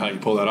 I don't know how you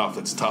pull that off.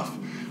 That's tough.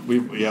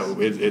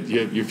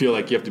 You feel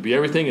like you have to be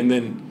everything, and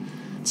then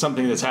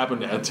something that's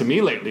happened to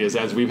me lately is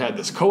as we've had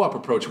this co-op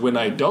approach, when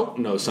I don't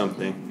know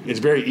something, it's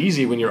very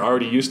easy when you're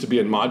already used to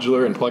being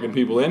modular and plugging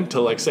people in to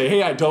like say,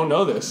 hey, I don't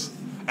know this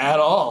at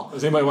all.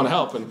 Does anybody want to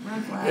help?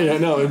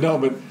 And no,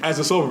 but as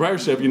a sole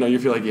proprietorship, you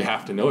feel like you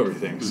have to know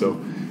everything. Mm-hmm.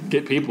 So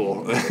get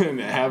people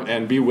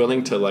and be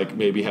willing to like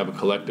maybe have a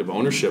collective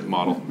ownership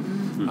model.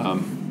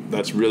 Mm-hmm.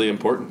 That's really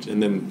important.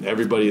 And then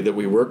everybody that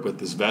we work with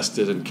is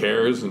vested and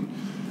cares, and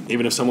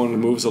even if someone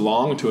moves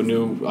along to a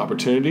new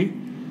opportunity,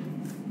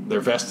 they're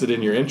vested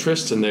in your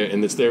interests, and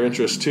it's their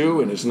interest too.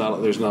 And there's not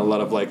a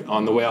lot of like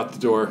on the way out the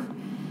door,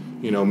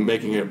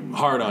 making it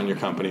hard on your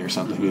company or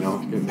something.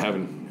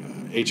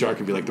 Having HR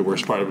can be like the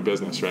worst part of a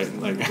business, right?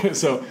 Like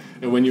so,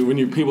 when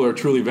you people are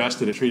truly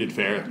vested and treated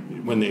fair,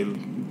 when they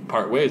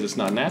part ways, it's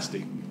not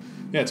nasty.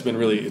 Yeah, it's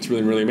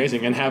really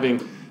amazing. And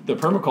having the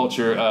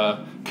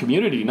permaculture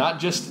community, not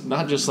just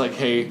like,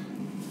 hey,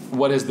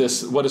 what is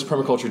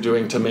permaculture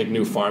doing to make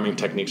new farming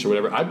techniques or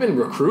whatever? I've been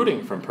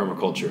recruiting from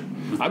permaculture.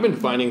 I've been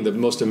finding the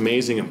most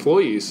amazing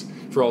employees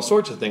for all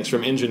sorts of things,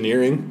 from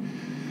engineering,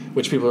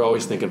 which people are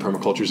always thinking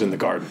permaculture's in the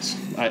gardens.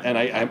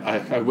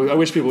 I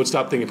wish people would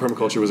stop thinking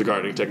permaculture was a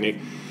gardening technique.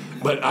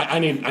 But I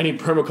need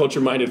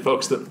permaculture-minded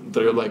folks that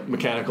are like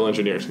mechanical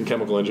engineers and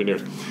chemical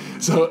engineers.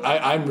 So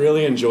I'm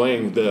really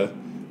enjoying the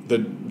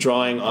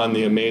drawing on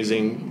the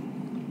amazing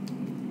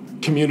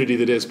community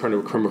that is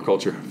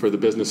permaculture for the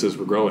businesses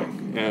we're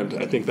growing. And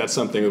I think that's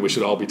something that we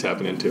should all be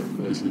tapping into.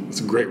 It's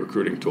a great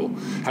recruiting tool.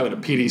 Having a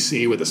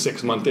PDC with a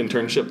 6-month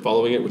internship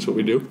following it, which is what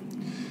we do.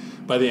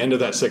 By the end of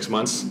that 6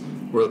 months,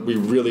 we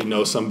really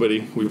know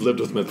somebody. We've lived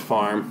with them at the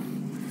farm.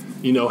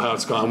 You know how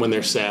it's gone when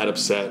they're sad,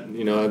 upset.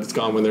 It's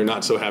gone when they're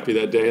not so happy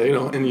that day.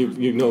 And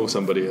you know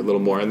somebody a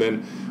little more. And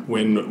then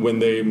when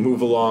they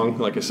move along,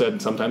 like I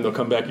said, sometimes they'll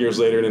come back years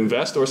later and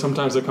invest, or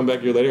sometimes they'll come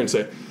back a year later and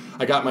say,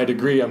 I got my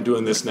degree, I'm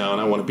doing this now,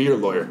 and I want to be your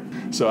lawyer.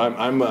 So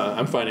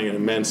I'm finding an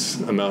immense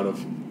amount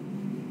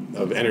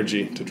of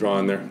energy to draw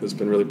in there. That's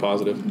been really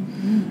positive.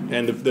 Mm-hmm.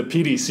 And the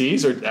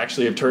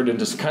PDCs have turned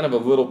into kind of a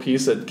little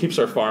piece that keeps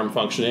our farm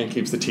functioning,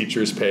 keeps the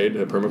teachers paid,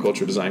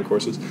 permaculture design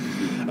courses,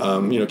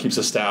 keeps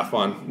the staff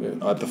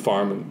at the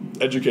farm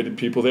and educated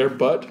people there.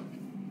 But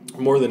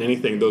more than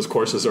anything, those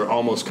courses are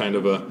almost kind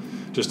of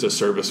just a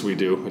service we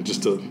do,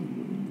 just a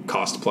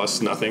cost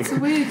plus nothing. It's a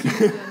way to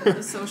keep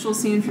the social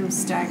scene from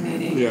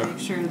stagnating. Yeah. Make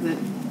sure that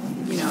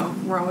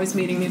we're always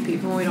meeting new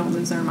people and we don't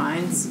lose our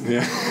minds.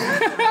 Yeah.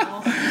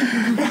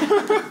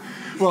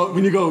 Well,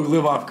 when you go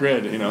live off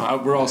grid,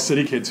 we're all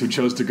city kids who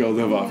chose to go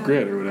live off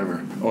grid or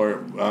whatever. Or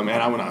and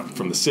I'm not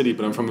from the city,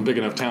 but I'm from a big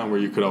enough town where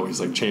you could always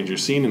like change your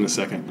scene in a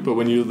second. But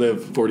when you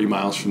live 40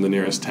 miles from the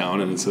nearest town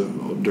and it's a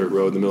dirt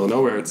road in the middle of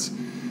nowhere,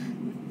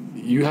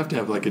 you have to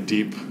have like a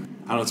deep.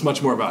 It's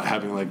much more about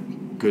having like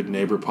good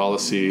neighbor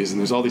policies, and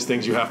there's all these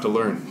things you have to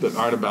learn that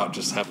aren't about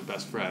just having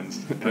best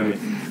friends.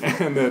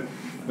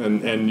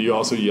 And you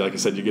also, like I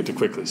said, you get to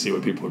quickly see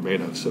what people are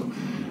made of. So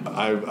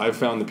I've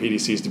found the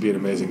PDCs to be an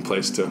amazing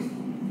place to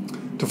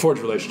forge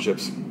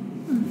relationships.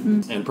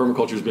 Mm-hmm. And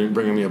permaculture's been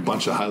bringing me a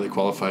bunch of highly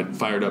qualified,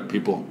 fired up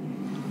people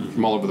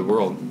from all over the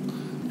world.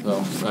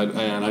 So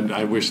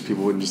I wish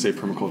people wouldn't just say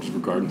permaculture for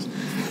gardens.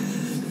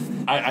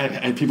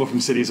 I people from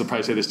cities will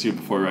probably say this to you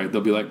before, right?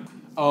 They'll be like,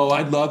 oh,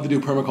 I'd love to do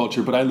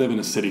permaculture, but I live in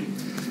a city.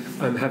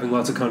 I'm having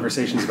lots of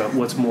conversations about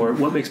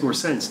what makes more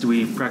sense. Do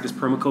we practice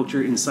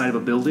permaculture inside of a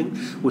building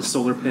with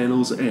solar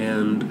panels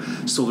and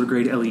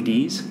solar-grade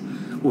LEDs,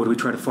 or do we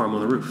try to farm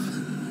on the roof?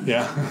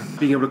 Yeah.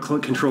 Being able to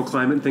control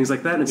climate and things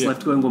like that, and it's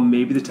left going, well,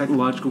 maybe the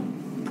technological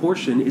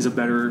portion is a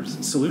better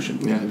solution.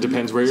 Yeah, it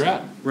depends where you're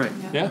at. Right.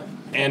 Yeah.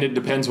 And it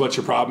depends what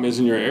your problem is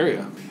in your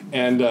area.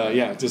 And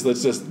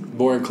let's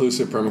more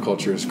inclusive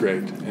permaculture is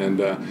great. And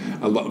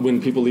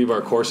when people leave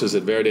our courses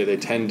at Verde, they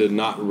tend to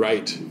not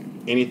write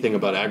anything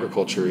about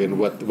agriculture and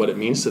what it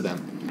means to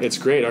them. It's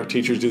great. Our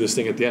teachers do this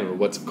thing at the end.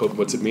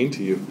 What's it mean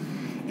to you?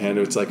 And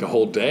it's like a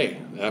whole day.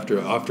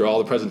 After all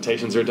the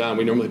presentations are done,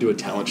 we normally do a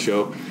talent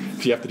show.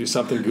 If you have to do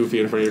something goofy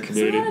in front of your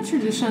community. Is that a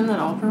tradition that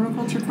all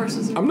permaculture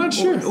courses are? I'm not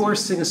sure. Or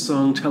sing a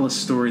song, tell a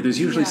story. There's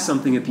usually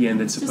something at the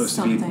end that's supposed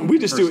to be. We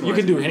just do. You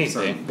can do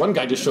anything. One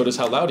guy just showed us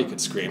how loud he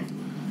could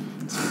scream.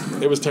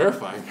 It was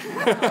terrifying.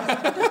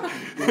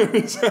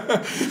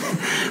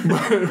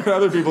 But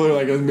other people are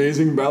like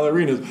amazing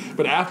ballerinas.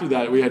 But after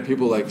that, we had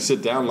people like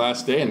sit down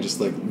last day and just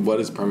like, what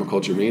does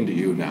permaculture mean to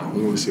you now?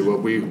 We want to see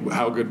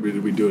how good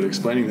did we do at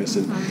explaining this.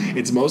 And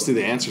it's mostly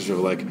the answers are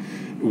like,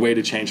 way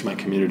to change my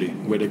community,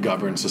 way to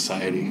govern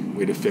society,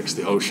 way to fix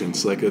the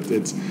oceans. Like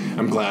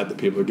I'm glad that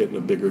people are getting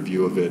a bigger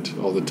view of it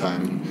all the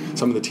time.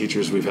 Some of the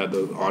teachers we've had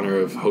the honor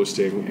of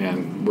hosting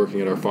and working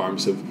at our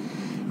farms have.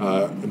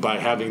 By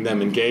having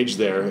them engage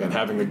there and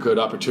having a good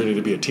opportunity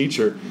to be a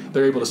teacher,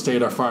 they're able to stay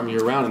at our farm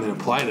year round and then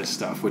apply this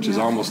stuff, which is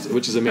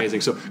amazing.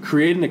 So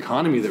create an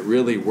economy that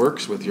really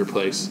works with your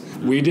place.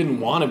 We didn't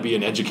want to be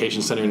an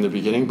education center in the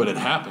beginning, but it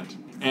happened.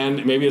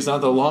 And maybe it's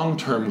not the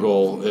long-term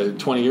goal.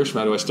 20 years from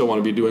now, do I still want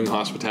to be doing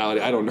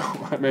hospitality? I don't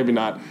know. Maybe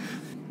not.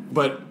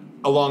 But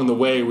along the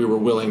way, we were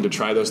willing to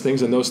try those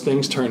things, and those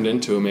things turned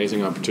into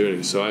amazing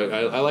opportunities. So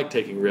I like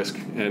taking risk,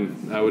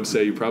 and I would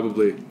say you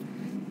probably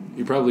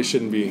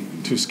shouldn't be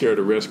too scared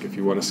of risk if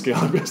you want to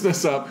scale a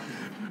business up.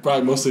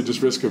 Probably mostly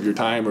just risk of your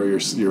time or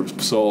your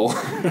soul,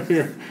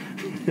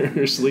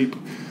 your sleep.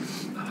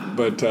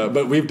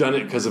 But we've done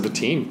it because of a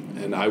team,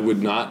 and I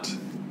would not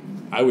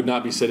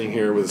be sitting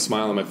here with a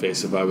smile on my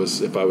face if I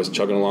was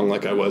chugging along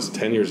like I was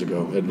 10 years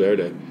ago at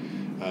Verde.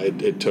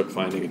 It took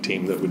finding a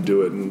team that would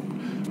do it,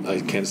 and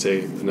I can't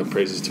say enough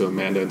praises to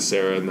Amanda and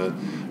Sarah and the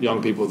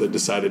young people that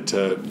decided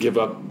to give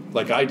up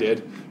like I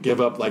did,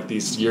 give up like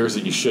these years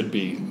that you should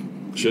be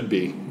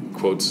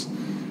quotes,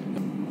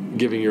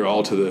 giving your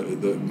all to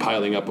the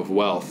piling up of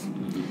wealth.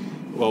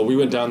 Well, we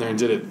went down there and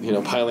did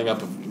it, piling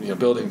up of,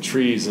 building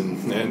trees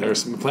and or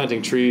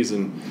planting trees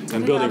and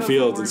building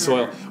fields and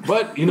soil.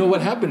 But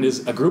what happened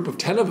is a group of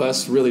 10 of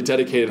us really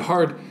dedicated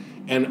hard,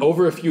 and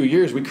over a few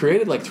years we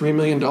created like $3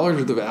 million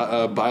worth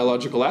of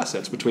biological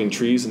assets between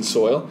trees and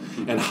soil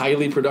and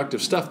highly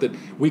productive stuff that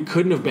we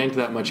couldn't have banked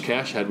that much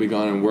cash had we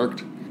gone and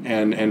worked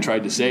and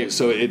tried to save.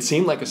 So it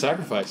seemed like a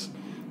sacrifice.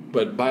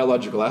 But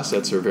biological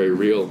assets are very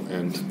real,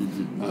 and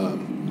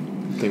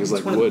things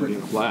like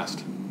wood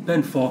last.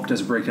 Ben Falk does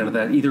a breakdown of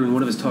that, either in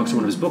one of his talks or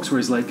one of his books, where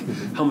he's like,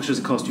 how much does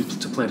it cost you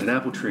to plant an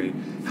apple tree?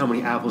 How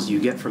many apples do you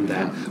get from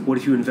that? What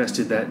if you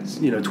invested that,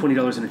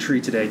 $20 in a tree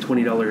today,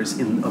 $20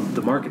 in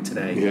the market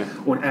today? Yeah.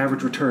 On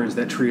average returns,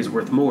 that tree is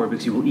worth more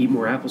because you will eat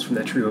more apples from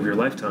that tree over your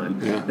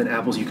lifetime than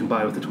apples you can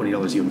buy with the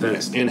 $20 you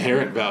invest.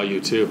 Inherent value,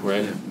 too,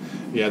 right?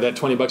 Yeah, that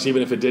 $20,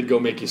 even if it did go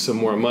make you some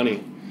more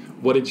money,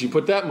 what did you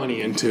put that money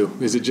into?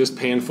 Is it just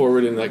paying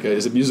forward in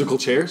is it musical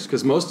chairs?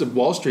 Because most of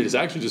Wall Street is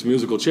actually just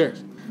musical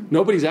chairs.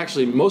 Nobody's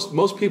actually,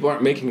 most people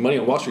aren't making money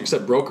on Wall Street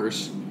except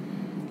brokers,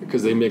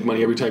 because they make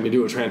money every time you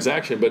do a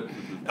transaction. But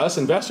us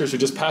investors are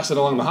just passing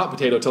along the hot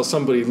potato until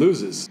somebody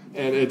loses.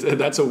 And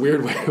that's a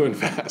weird way to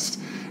invest.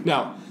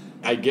 Now,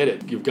 I get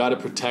it. You've got to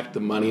protect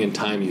the money and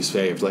time you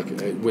saved. Like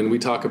when we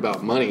talk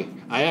about money,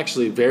 I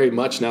actually very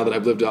much, now that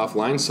I've lived off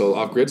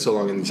grid so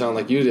long, and it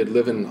sounded like you did,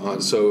 living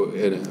with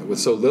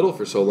so little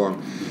for so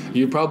long,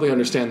 you probably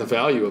understand the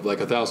value of like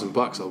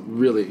 $1,000.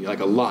 Really, like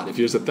a lot. If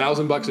there's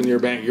 $1,000 in your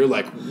bank, you're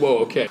like, whoa,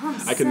 okay,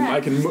 I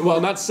can. Well,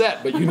 not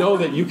set, but you know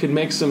that you can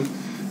make some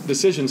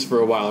decisions for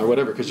a while or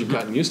whatever because you've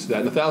gotten used to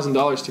that. And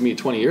 $1,000 to me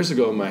 20 years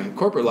ago in my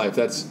corporate life,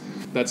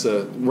 that's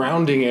a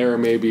rounding error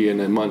maybe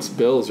in a month's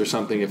bills or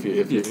something. If you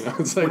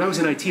it's like, when I was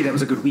in IT, that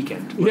was a good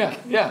weekend.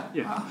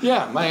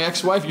 Yeah. My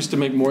ex-wife used to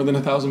make more than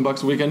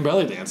 $1,000 a weekend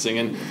belly dancing,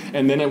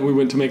 and then we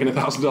went to making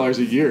 $1,000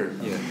 a year.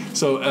 Yeah.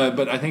 So,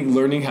 but I think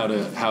learning how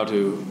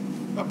to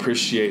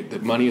appreciate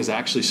that money is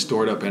actually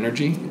stored up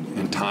energy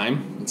and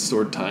time. It's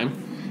stored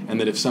time, and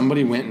that if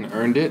somebody went and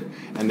earned it,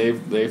 and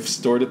they've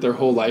stored it their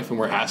whole life, and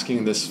we're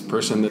asking this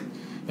person that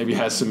maybe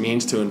has some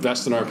means to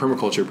invest in our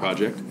permaculture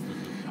project.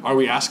 Are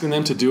we asking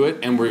them to do it,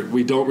 and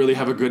we don't really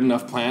have a good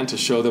enough plan to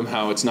show them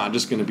how it's not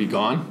just going to be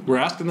gone? We're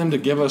asking them to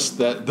give us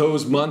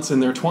those months in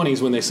their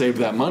 20s when they saved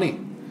that money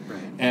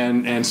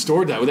and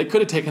stored that. Well, they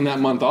could have taken that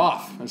month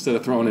off instead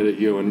of throwing it at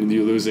you and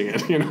you losing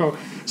it.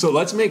 So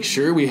let's make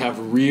sure we have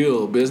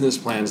real business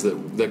plans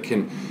that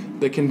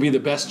can be the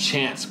best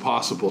chance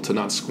possible to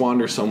not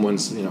squander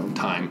someone's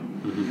time.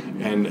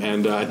 Mm-hmm.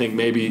 And I think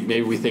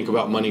maybe we think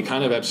about money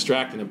kind of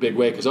abstract in a big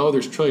way because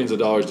there's trillions of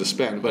dollars to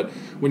spend. But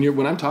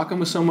when I'm talking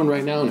with someone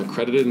right now, an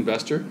accredited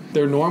investor,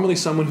 they're normally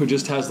someone who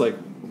just has like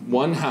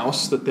one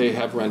house that they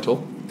have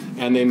rental,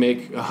 and they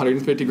make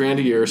 $150,000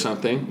 a year or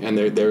something, and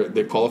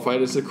they're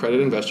qualified as an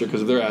accredited investor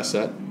because of their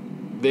asset.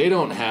 They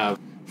don't have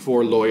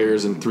 4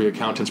 lawyers and 3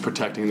 accountants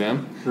protecting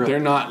them. Right. They're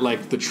not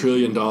like the $1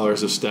 trillion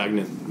of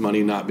stagnant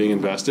money not being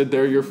invested.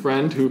 They're your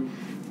friend who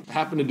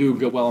happened to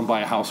go well and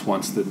buy a house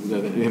once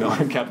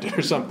that kept it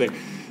or something.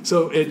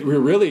 So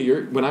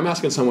when I'm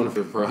asking someone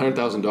for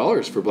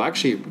 $100,000 for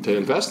Blacksheep to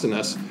invest in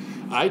us,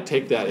 I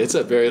take that.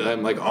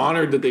 I'm like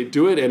honored that they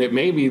do it, and it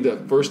may be the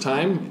first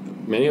time.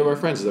 Many of our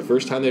friends, is the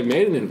first time they've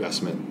made an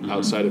investment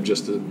outside of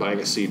just buying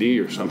a CD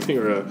or something,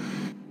 or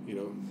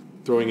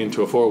throwing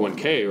into a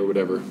 401k or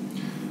whatever.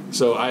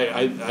 So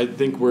I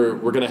think we're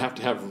going to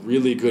have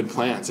really good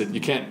plans. And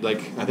you can't, like,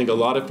 I think a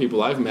lot of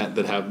people I've met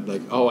that have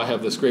like, oh, I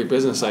have this great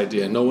business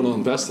idea and no one will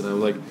invest in it. I'm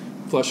like,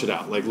 flush it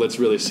out. Like, let's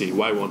really see,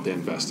 why won't they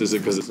invest? Is it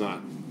because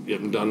you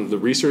haven't done the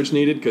research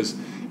needed? Because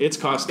it's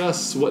cost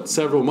us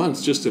several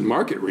months just in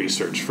market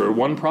research for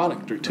one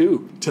product or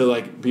two to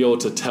like be able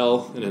to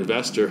tell an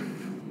investor,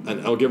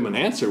 and I'll give them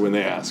an answer when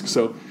they ask.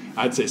 So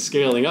I'd say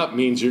scaling up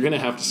means you're going to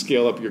have to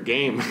scale up your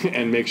game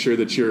and make sure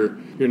that you're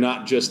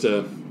not just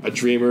a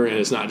dreamer, and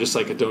it's not just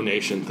like a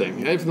donation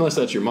thing, unless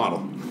that's your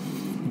model.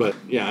 But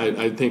yeah,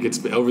 I think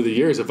it's over the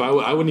years. If I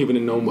wouldn't even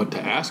have known what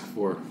to ask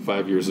for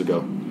 5 years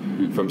ago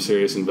from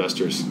serious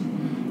investors,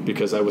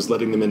 because I was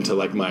letting them into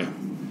like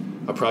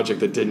a project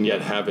that didn't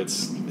yet have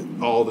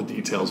all the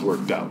details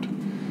worked out.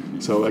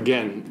 So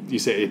again, you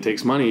say it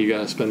takes money. You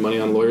got to spend money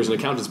on lawyers and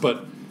accountants,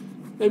 but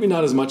maybe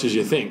not as much as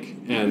you think.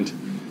 And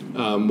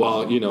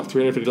while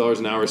 $350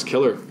 an hour is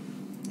killer,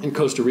 in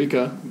Costa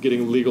Rica,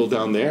 getting legal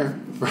down there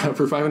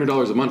for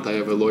 $500 a month, I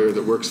have a lawyer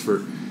that works for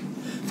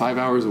 5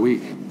 hours a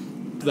week.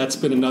 That's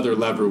been another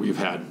lever we've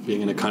had,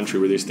 being in a country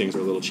where these things are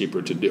a little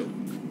cheaper to do.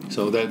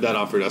 So that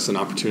offered us an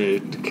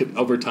opportunity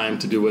over time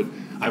to do what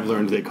I've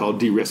learned they call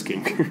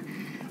de-risking.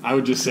 I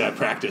would just say I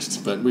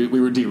practiced, but we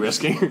were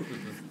de-risking.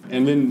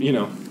 And then,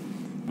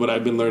 what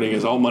I've been learning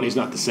is all money's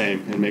not the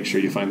same, and make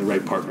sure you find the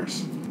right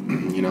partners.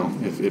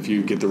 If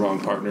you get the wrong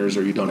partners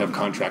or you don't have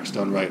contracts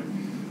done right,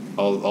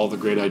 all the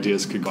great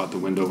ideas could go out the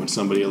window when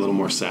somebody a little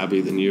more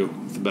savvy than you,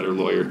 with a better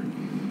lawyer.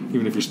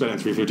 Even if you're spending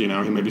 $350 an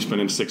hour, he may be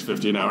spending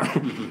 $650 an hour,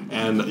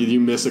 and you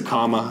miss a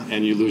comma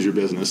and you lose your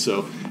business.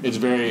 So it's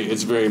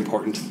very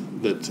important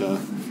that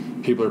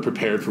people are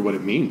prepared for what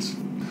it means.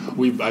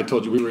 I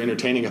told you we were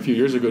entertaining a few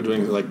years ago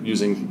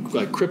using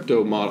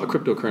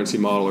cryptocurrency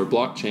model or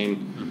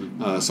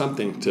blockchain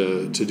something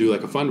to do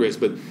like a fundraise,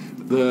 but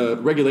the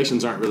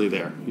regulations aren't really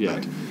there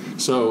yet. Right.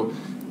 So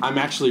I'm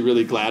actually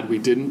really glad we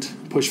didn't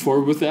push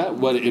forward with that.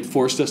 What it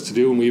forced us to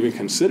do, when we even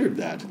considered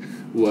that,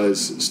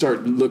 was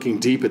start looking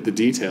deep at the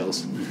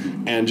details.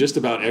 And just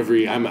about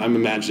I'm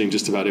imagining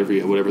just about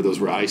every, whatever those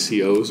were,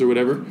 ICOs or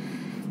whatever,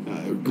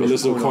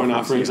 little coin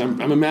offerings. Yeah.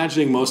 I'm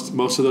imagining most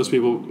of those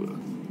people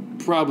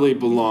probably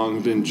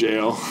belonged in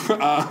jail.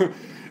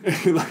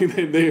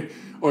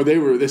 They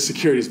were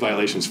securities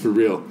violations for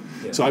real.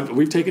 Yeah. So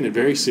we've taken it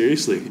very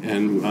seriously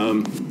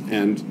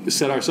and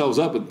set ourselves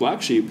up with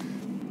Blacksheep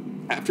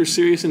after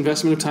serious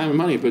investment of time and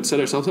money, but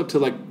set ourselves up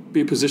to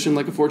be positioned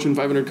like a Fortune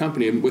 500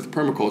 company with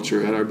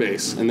permaculture at our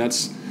base. And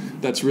that's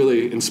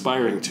really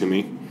inspiring to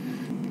me,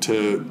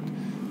 to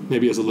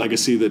maybe as a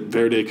legacy that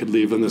Verde could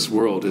leave in this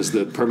world, is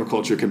that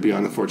permaculture can be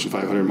on the Fortune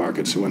 500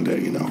 markets one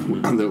day,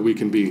 that we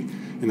can be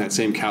in that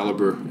same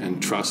caliber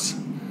and trust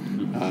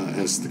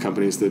as the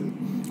companies that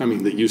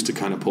used to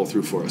kind of pull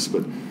through for us.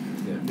 But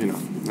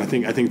I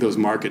think those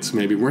markets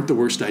maybe weren't the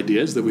worst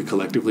ideas, that we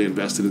collectively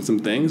invested in some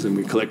things and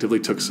we collectively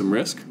took some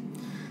risk.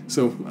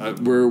 So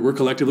we're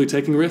collectively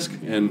taking risk,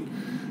 and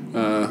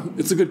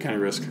it's a good kind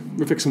of risk.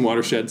 We're fixing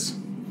watersheds.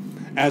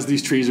 As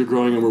these trees are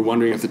growing and we're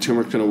wondering if the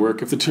turmeric's going to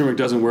work. If the turmeric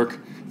doesn't work,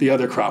 the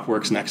other crop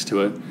works next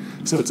to it.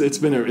 So it's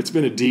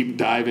been a deep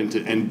dive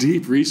into and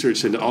deep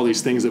research into all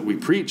these things that we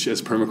preach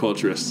as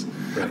permaculturists.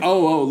 Right.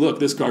 Oh, look,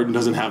 this garden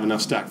doesn't have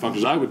enough stack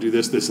functions. I would do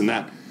this, and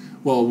that.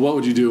 Well, what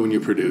would you do when you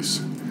produce?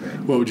 Right.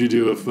 What would you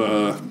do if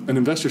an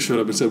investor showed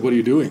up and said, "What are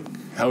you doing?"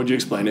 How would you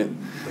explain it?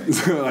 Right.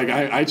 So,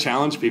 I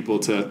challenge people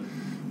to,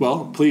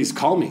 well, please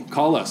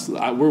call us.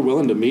 We're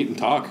willing to meet and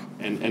talk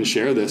and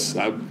share this.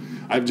 I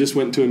just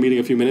went to a meeting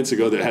a few minutes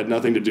ago that had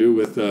nothing to do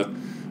with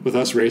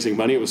us raising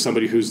money. It was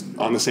somebody who's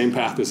on the same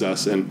path as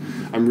us, and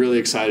I'm really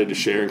excited to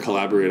share and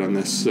collaborate on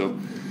this. So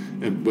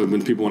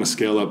when people want to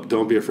scale up,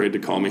 don't be afraid to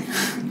call me.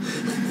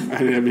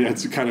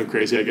 It's kind of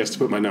crazy, I guess, to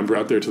put my number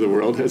out there to the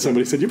world. And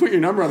somebody said, "You put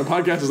your number on the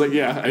podcast?" I was like,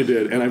 "Yeah, I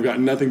did." And I've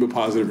gotten nothing but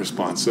positive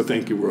response. So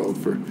thank you, world,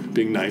 for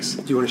being nice.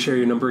 Do you want to share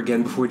your number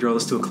again before we draw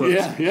this to a close?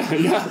 Yeah.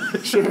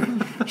 Sure.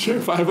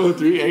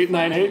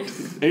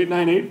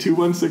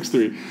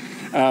 503-898-2163.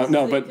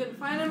 No, but you can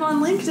find him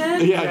on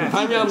LinkedIn. Yeah,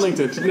 find me on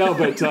LinkedIn. No,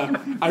 but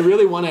I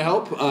really want to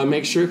help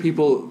make sure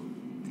people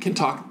can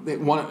talk.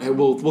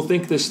 We'll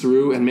think this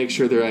through and make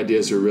sure their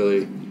ideas are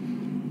really,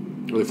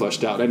 really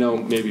fleshed out. I know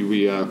maybe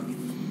we've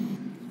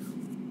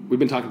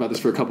been talking about this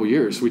for a couple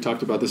years. We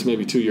talked about this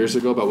maybe 2 years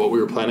ago about what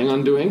we were planning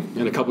on doing,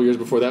 and a couple years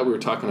before that we were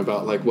talking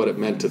about what it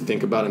meant to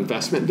think about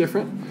investment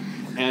different.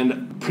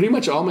 And pretty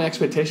much all my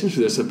expectations for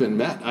this have been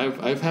met.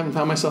 I haven't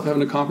found myself having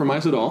to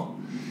compromise at all.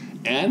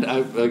 And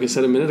like I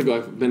said a minute ago,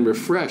 I've been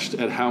refreshed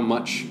at how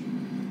much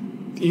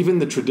even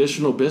the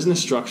traditional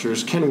business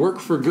structures can work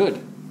for good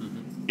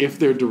if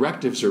their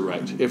directives are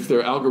right, if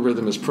their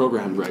algorithm is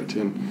programmed right.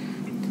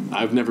 And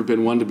I've never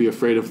been one to be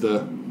afraid of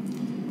the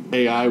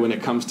AI when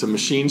it comes to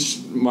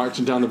machines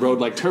marching down the road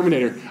like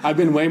Terminator. I've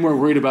been way more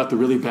worried about the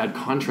really bad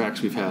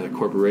contracts we've had at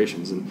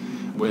corporations. And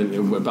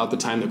about the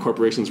time that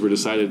corporations were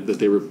decided that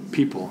they were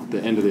people,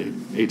 the end of the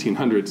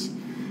 1800s,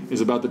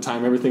 is about the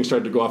time everything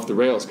started to go off the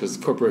rails because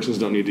corporations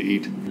don't need to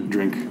eat,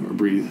 drink, or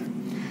breathe.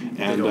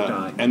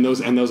 And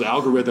those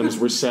algorithms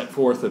were set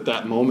forth at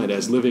that moment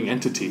as living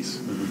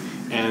entities.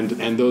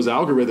 And those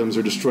algorithms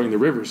are destroying the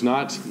rivers,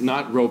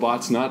 not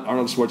robots, not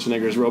Arnold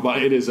Schwarzenegger's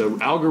robot. It is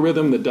an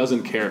algorithm that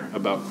doesn't care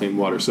about clean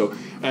water. So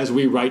as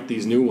we write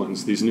these new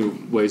ones, these new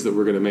ways that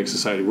we're going to make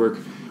society work,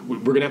 we're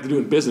going to have to do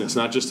it in business,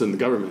 not just in the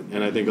government.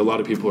 And I think a lot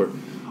of people are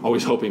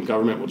always hoping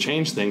government will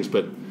change things,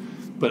 but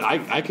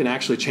I can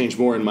actually change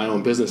more in my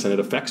own business, and it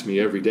affects me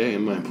every day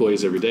and my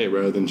employees every day,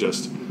 rather than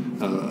just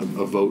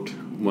a vote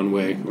one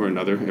way or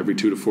another every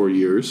 2 to 4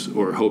 years,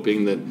 or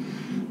hoping that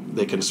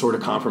they can sort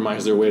of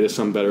compromise their way to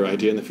some better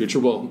idea in the future.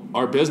 Well,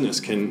 our business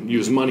can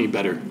use money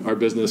better. Our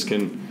business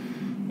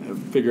can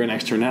figure in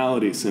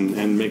externalities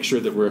and make sure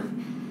that we're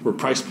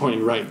price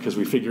pointing right because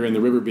we figure in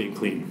the river being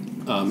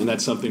clean. And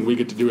that's something we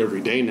get to do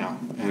every day now.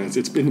 And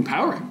it's been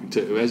empowering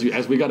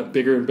as we got a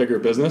bigger and bigger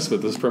business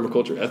with this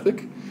permaculture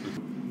ethic.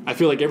 I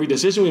feel like every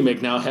decision we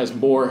make now has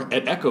more,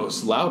 it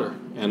echoes louder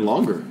and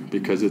longer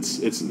because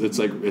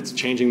it's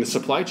changing the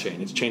supply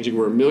chain. It's changing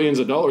where millions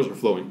of dollars are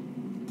flowing.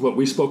 What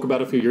we spoke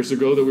about a few years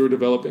ago that we were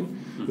developing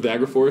with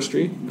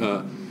agroforestry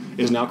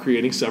is now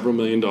creating several $1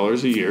 million a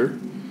year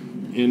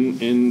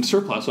in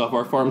surplus off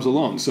our farms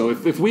alone. So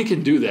if we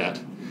can do that,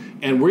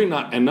 and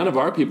none of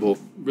our people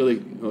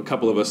really, a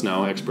couple of us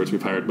now experts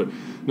we've hired, but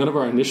none of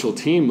our initial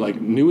team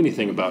knew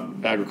anything about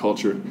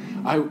agriculture.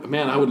 I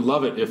would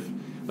love it if,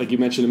 like you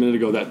mentioned a minute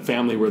ago, that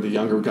family where the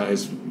younger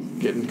guys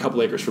getting a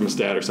couple acres from his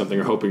dad or something,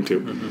 or hoping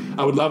to.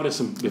 I would love it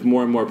if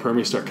more and more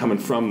permies start coming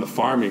from the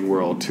farming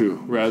world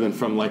too, rather than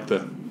from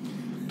the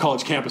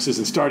college campuses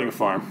and starting a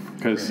farm,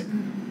 because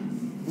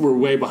we're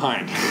way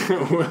behind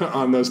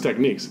on those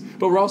techniques.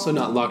 But we're also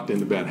not locked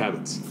into bad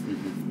habits.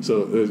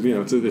 So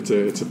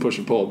it's a push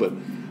and pull. But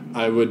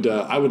I would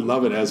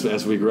love it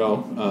as we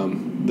grow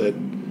that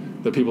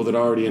the people that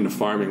are already into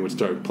farming would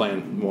start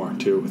playing more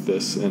too with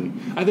this. And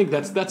I think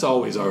that's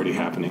always already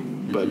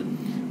happening.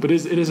 But it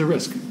is a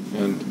risk,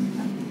 and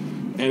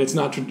it's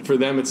not for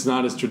them. It's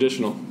not as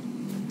traditional.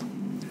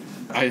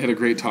 I had a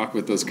great talk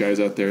with those guys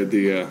out there.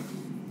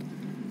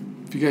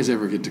 If you guys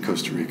ever get to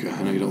Costa Rica,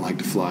 I know you don't like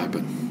to fly,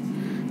 but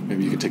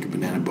maybe you could take a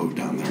banana boat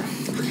down there.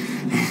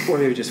 Or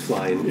maybe just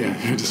fly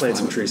and plant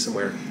some trees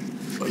somewhere.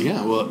 For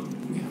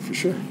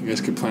sure. You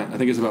guys could plant, I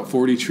think it's about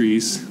 40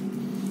 trees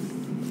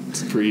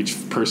for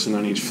each person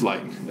on each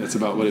flight. That's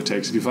about what it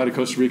takes. If you fly to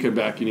Costa Rica and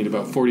back, you need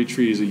about 40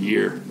 trees a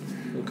year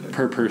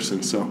per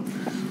person. So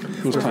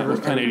we'll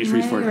plant 80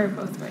 trees for you.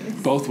 Both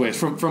ways? Both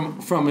ways.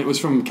 It was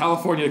from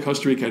California to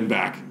Costa Rica and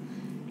back.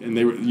 And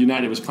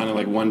United was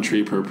planting 1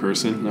 tree per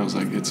person, and I was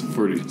like, it's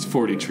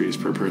 40 trees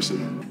per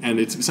person, and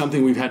it's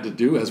something we've had to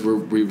do as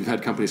we've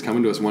had companies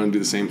coming to us wanting to do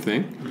the same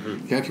thing.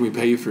 Yeah, can we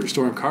pay you for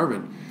storing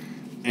carbon?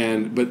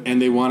 And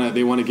they want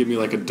to give me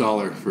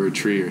 $1 for a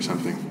tree or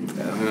something,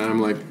 and I'm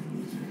like,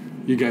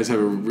 you guys have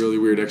a really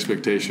weird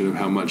expectation of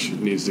how much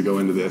needs to go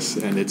into this,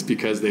 and it's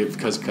because they've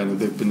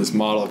been this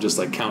model of just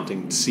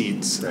counting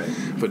seeds. Right.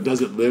 But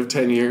does it live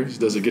 10 years?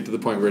 Does it get to the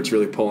point where it's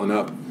really pulling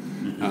up,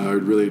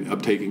 really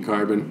uptaking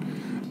carbon?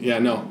 Yeah,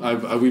 no,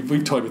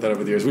 we've toyed with that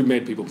over the years. We've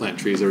made people plant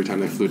trees every time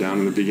they flew down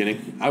in the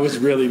beginning. I was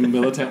really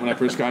militant when I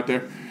first got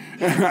there.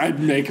 I'd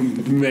make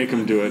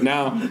them do it.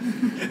 Now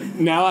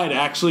I'd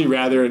actually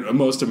rather,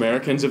 most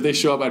Americans, if they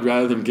show up, I'd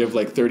rather them give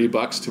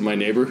 $30 to my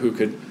neighbor who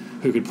could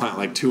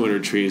plant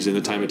 200 trees in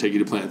the time it'd take you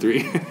to plant 3.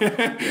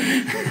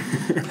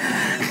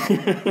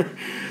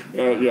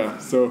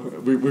 So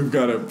we've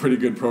got a pretty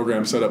good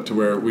program set up to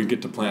where we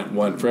get to plant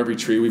 1 for every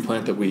tree we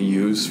plant that we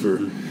use for,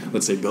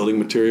 let's say, building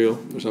material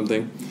or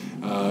something.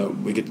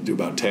 We get to do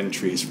about 10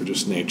 trees for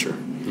just nature.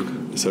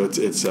 Okay. So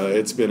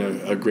it's been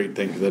a great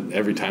thing that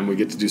every time we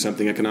get to do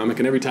something economic,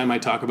 and every time I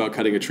talk about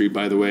cutting a tree,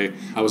 by the way,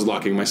 I was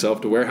locking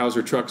myself to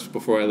Weyerhaeuser trucks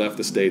before I left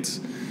the States.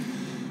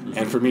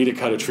 And for me to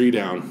cut a tree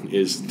down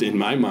is, in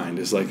my mind,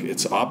 it's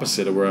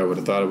opposite of where I would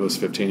have thought it was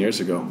 15 years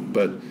ago.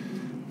 But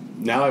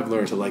now I've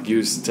learned to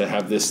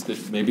have this.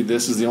 Maybe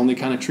this is the only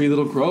kind of tree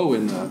that'll grow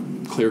in the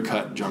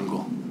clear-cut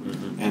jungle.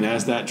 And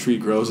as that tree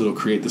grows, it'll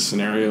create the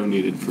scenario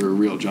needed for a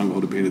real jungle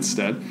to be in its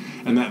stead.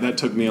 And that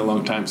took me a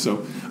long time.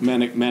 So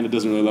Amanda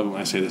doesn't really love it when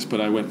I say this, but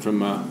I went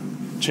from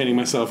chaining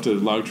myself to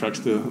log trucks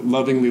to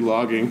lovingly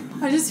logging.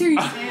 I just hear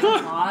you say it a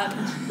lot.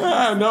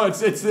 No, it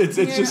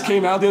just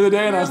came out the other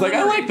day, and I was like,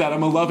 I like that.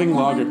 I'm a loving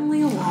logger.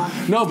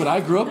 No, but I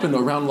grew up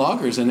around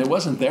loggers, and it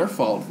wasn't their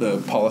fault, the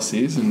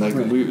policies, and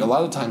a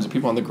lot of times the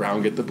people on the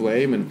ground get the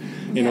blame. And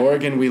in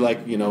Oregon, we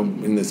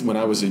when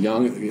I was a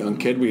young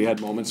kid, we had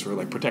moments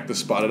where protect the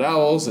spotted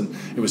owls, and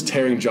it was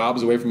tearing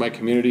jobs away from my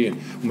community.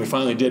 And when we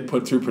finally did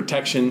put through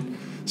protection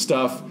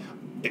stuff,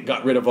 it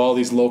got rid of all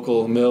these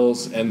local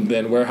mills, and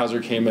then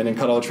Weyerhaeuser came in and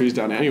cut all the trees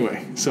down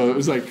anyway. So it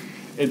was you're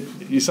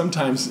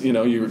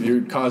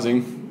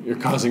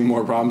causing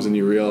more problems than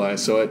you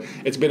realize. So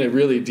it's been a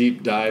really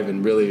deep dive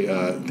and really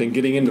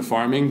getting into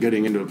farming,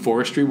 getting into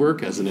forestry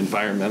work as an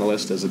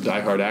environmentalist, as a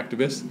diehard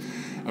activist,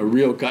 a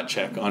real gut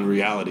check on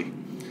reality.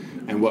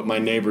 and what my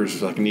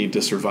neighbors like need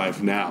to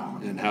survive now,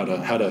 and how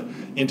to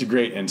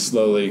integrate and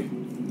slowly,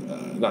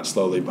 not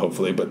slowly,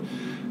 hopefully, but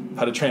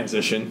how to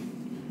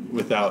transition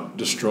without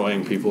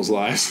destroying people's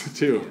lives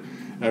too.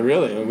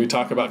 Really, when we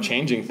talk about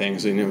changing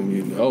things,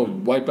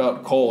 wipe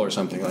out coal or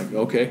something, like,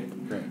 okay,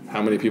 right.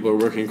 How many people are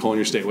working coal in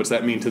your state? What's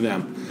that mean to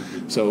them?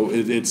 Mm-hmm. So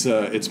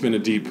it's been a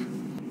deep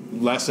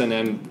lesson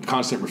and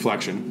constant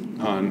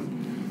reflection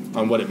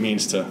on what it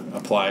means to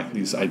apply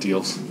these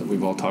ideals that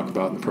we've all talked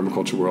about in the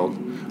permaculture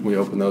world. We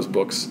open those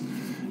books,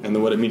 and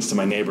then what it means to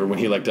my neighbor when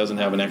he doesn't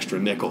have an extra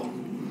nickel.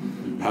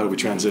 How do we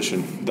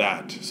transition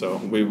that? So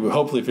we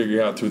hopefully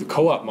figure out through the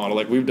co-op model,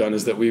 like we've done,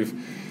 is that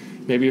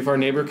maybe if our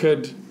neighbor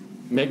could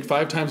make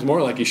 5 times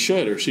more like he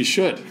should or she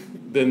should,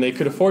 then they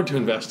could afford to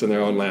invest in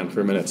their own land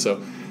for a minute.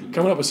 So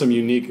coming up with some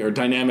unique or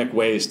dynamic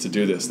ways to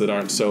do this that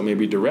aren't so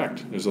maybe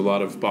direct. There's a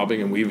lot of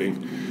bobbing and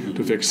weaving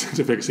to fix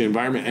the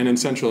environment. And in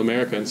Central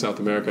America and South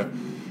America,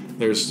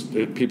 there's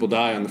people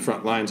die on the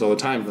front lines all the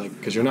time,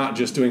 because you're not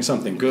just doing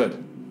something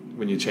good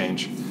when you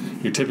change.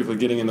 You're typically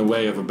getting in the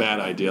way of a bad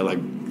idea, like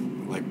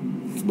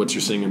what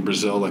you're seeing in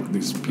Brazil, like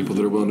these people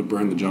that are willing to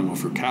burn the jungle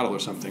for cattle or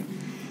something.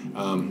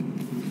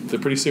 They're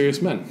pretty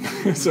serious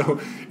men.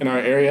 So in our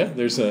area,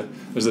 there's a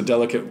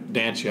delicate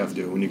dance you have to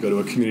do when you go to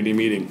a community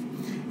meeting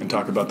and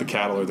talk about the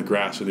cattle or the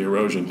grass or the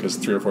erosion, because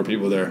 3 or 4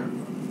 people there,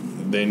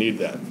 they need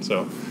that.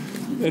 So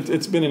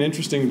it's been an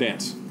interesting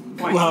dance.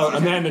 Well,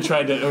 Amanda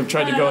tried to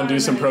go and do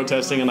some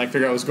protesting and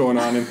figure out what's going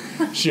on,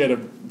 and she had a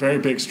very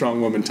big,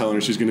 strong woman telling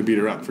her she's going to beat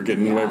her up for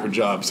getting in the way of her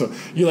job. So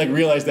you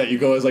realize that you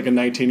go as a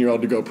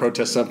 19-year-old to go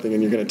protest something,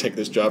 and you're going to take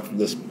this job from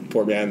this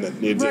poor man that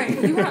needs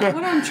it.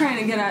 What I'm trying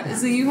to get at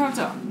is that you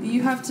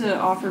have to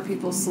offer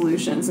people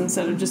solutions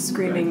instead of just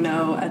screaming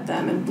no at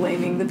them and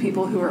blaming the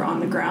people who are on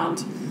the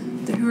ground,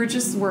 who are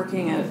just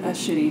working a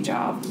shitty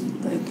job.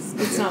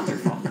 It's not their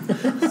fault.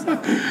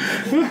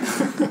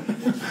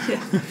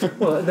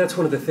 Well, that's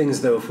one of the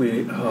things, though,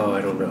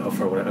 I don't know how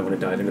far I want to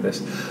dive into this.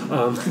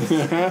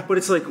 But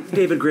it's like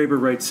David Graeber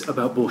writes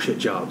about bullshit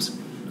jobs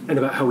and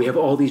about how we have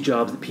all these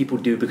jobs that people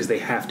do because they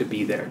have to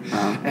be there.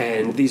 Uh-huh.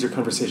 And these are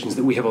conversations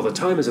that we have all the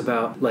time, is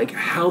about,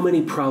 how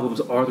many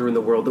problems are there in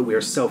the world that we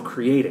are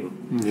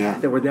self-creating,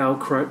 that we're now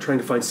trying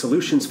to find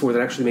solutions for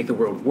that actually make the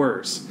world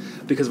worse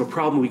because of a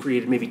problem we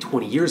created maybe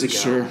 20 years ago.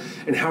 Sure.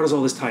 And how does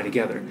all this tie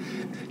together?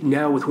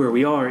 Now with where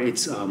we are,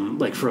 it's from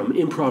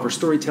improv or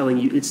storytelling,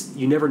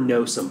 you never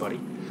know somebody.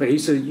 I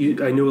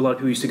knew a lot of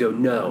people used to go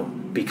no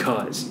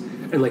because,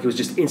 and it was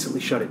just instantly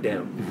shut it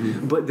down.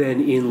 Mm-hmm. But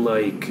then in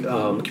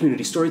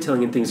community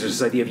storytelling and things, there's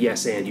this idea of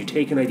yes and. You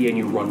take an idea and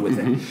you run with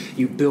it.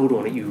 You build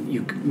on it.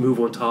 You move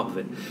on top of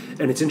it.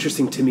 And it's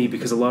interesting to me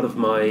because a lot of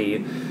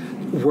my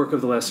work over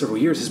the last several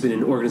years has been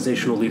in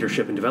organizational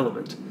leadership and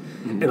development.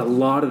 Mm-hmm. And a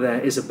lot of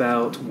that is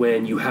about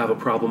when you have a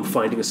problem,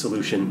 finding a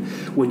solution.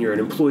 When you're an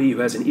employee who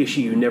has an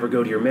issue, you never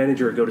go to your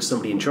manager or go to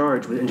somebody in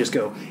charge and just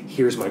go,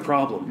 here's my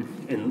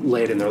problem, and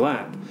lay it in their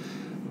lap.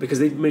 Because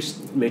they may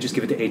just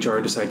give it to HR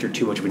and decide you're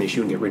too much of an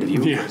issue and get rid of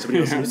you and somebody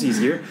else who's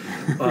easier.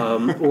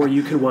 Or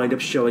you can wind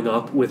up showing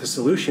up with a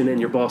solution and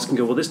your boss can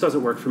go, well, this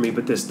doesn't work for me,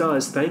 but this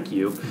does, thank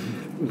you.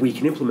 We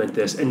can implement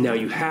this, and now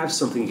you have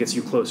something that gets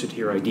you closer to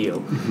your ideal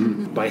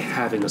by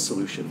having a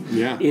solution.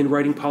 Yeah. In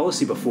writing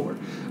policy before,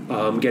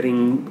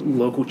 getting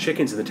local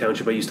chickens in the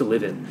township I used to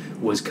live in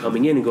was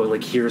coming in and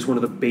going here's one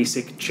of the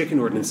basic chicken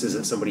ordinances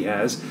that somebody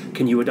has.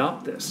 Can you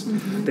adopt this?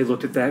 Mm-hmm. They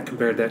looked at that,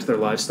 compared that to their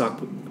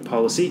livestock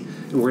policy,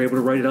 and were able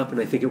to write it up, and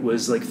I think it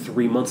was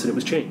 3 months and it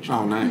was changed.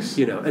 Oh, nice.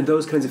 And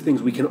those kinds of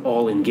things we can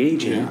all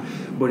engage in,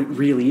 but it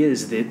really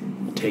is that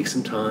take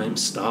some time,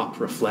 stop,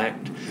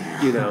 reflect.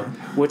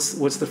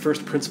 What's the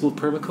first principle of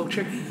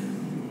permaculture?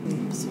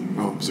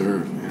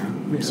 Observe.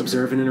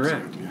 Observe and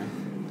interact.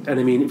 Yeah.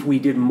 And if we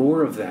did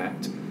more of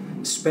that,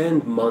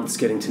 spend months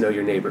getting to know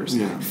your neighbors.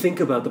 Yeah. Think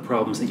about the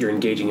problems that you're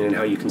engaging in and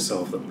how you can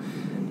solve them.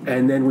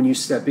 And then when you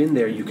step in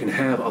there, you can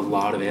have a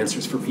lot of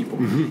answers for people.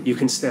 Mm-hmm. You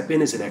can step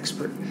in as an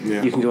expert.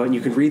 Yeah. You can go out and you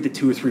can read the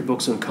 2 or 3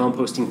 books on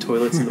composting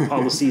toilets and the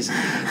policies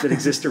that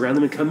exist around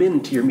them, and come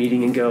into your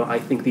meeting and go, I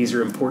think these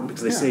are important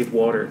because they save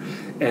water,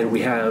 and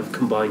we have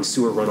combined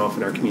sewer runoff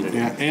in our community.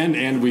 Yeah,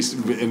 and we,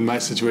 in my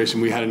situation,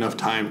 we had enough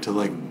time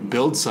to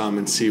build some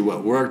and see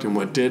what worked and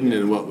what didn't,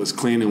 and what was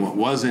clean and what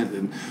wasn't.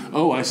 And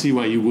I see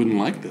why you wouldn't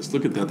like this.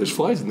 Look at that. There's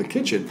flies in the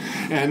kitchen.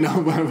 And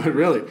but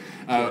really,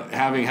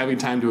 having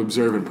time to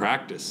observe and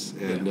practice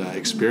and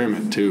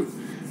experiment too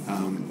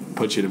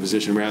puts you in a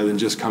position rather than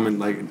just come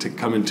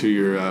into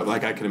your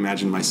I can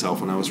imagine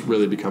myself when I was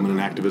really becoming an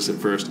activist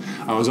at first.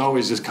 I was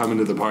always just coming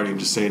to the party and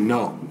just saying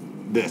no.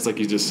 This, like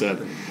you just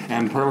said,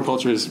 and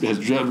permaculture has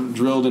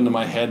drilled into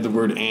my head the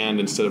word and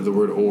instead of the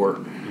word or.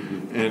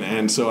 Mm-hmm.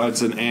 And so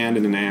it's an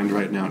and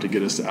right now to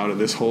get us out of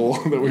this hole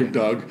that we've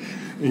dug.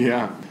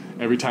 Yeah.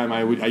 Every time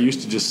I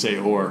used to just say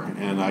or,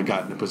 and I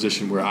got in a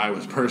position where I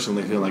was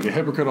personally feeling like a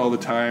hypocrite all the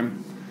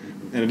time,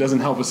 and it doesn't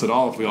help us at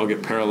all if we all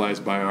get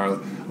paralyzed by our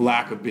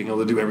lack of being able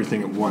to do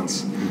everything at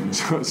once.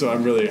 Mm-hmm. So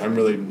I'm really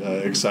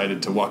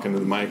excited to walk into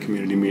my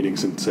community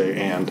meetings and say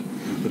and.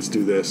 let's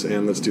do this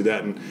and let's do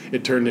that. And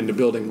it turned into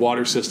building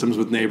water systems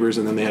with neighbors,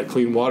 and then they had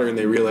clean water, and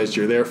they realized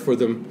you're there for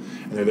them,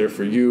 and they're there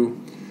for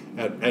you.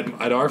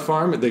 At our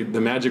farm,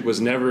 the magic was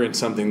never in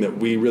something that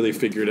we really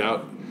figured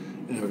out,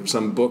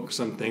 some book,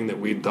 something that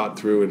we thought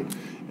through.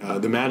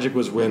 And the magic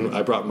was when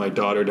I brought my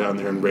daughter down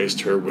there and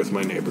raised her with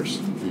my neighbors,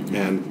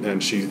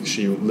 and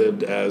she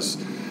lived as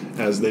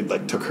they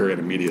like took her in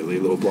immediately,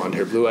 little blonde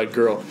haired, blue eyed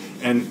girl,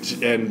 and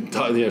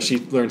she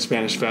learned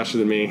Spanish faster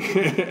than me,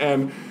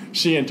 and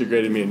she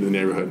integrated me into the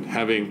neighborhood,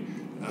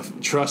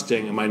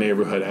 trusting my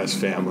neighborhood as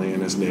family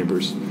and as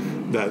neighbors.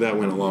 That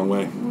went a long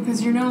way.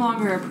 Because you're no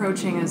longer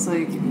approaching as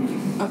like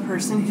a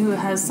person who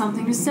has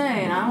something to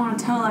say and I want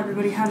to tell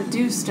everybody how to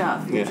do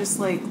stuff. You're just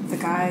like the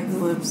guy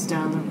who lives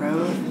down the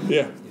road.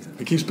 Yeah.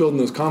 He keeps building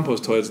those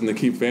compost toilets and they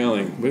keep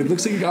failing. But it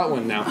looks like he got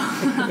one now.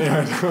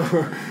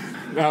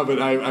 No,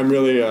 but I'm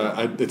really,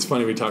 it's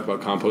funny we talk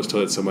about compost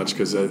toilets so much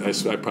because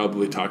I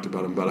probably talked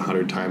about them about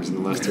 100 times in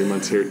the last 3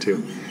 months here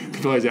too.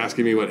 People are always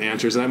asking me what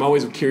answers, and I'm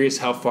always curious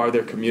how far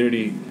their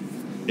community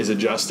is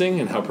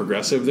adjusting and how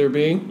progressive they're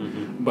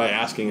being by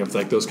asking if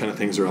like those kind of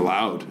things are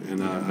allowed.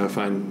 And I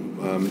find,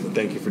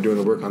 thank you for doing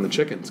the work on the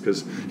chickens,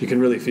 because you can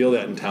really feel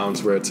that in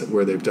towns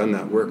where they've done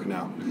that work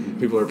now.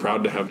 People are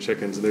proud to have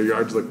chickens. Their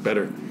yards look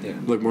better,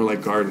 look more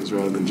like gardens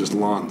rather than just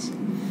lawns.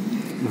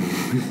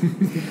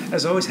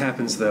 As always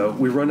happens, though,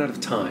 we run out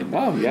of time.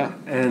 Oh, yeah.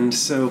 And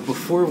so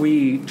before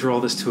we draw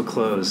this to a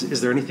close,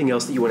 is there anything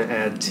else that you want to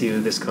add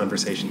to this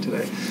conversation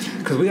today?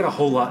 Because we got a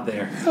whole lot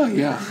there. Oh,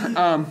 yeah.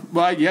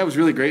 It was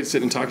really great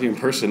sitting and talking in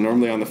person.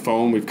 Normally on the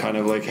phone, we've kind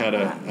of like had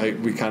I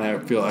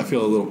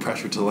feel a little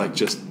pressure to like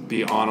just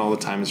be on all the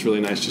time. It's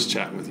really nice just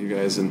chatting with you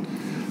guys. And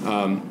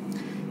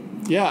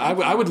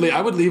I would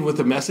leave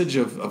with a message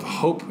of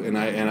hope. And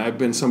I've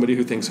been somebody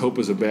who thinks hope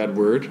is a bad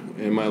word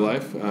in my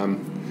life.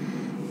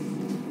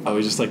 I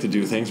always just like to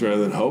do things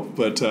rather than hope,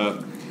 but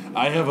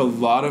I have a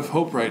lot of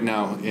hope right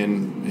now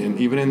in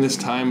even in this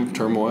time of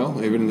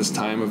turmoil, even in this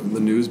time of the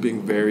news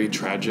being very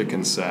tragic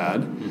and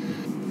sad.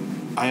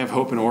 I have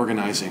hope in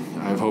organizing.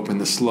 I have hope in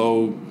the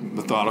slow,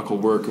 methodical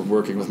work of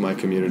working with my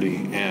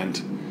community,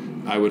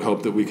 and I would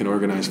hope that we can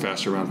organize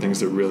faster around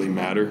things that really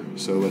matter.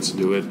 So let's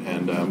do it,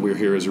 and we're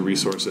here as a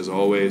resource as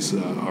always.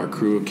 Our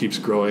crew keeps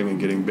growing and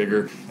getting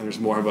bigger, and there's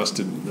more of us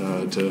to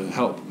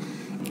help.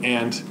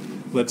 And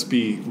let's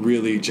be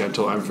really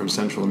gentle. I'm from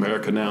Central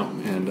America now,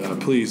 and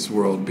please,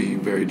 world, be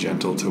very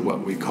gentle to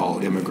what we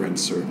call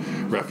immigrants or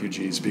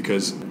refugees,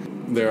 because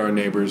they're our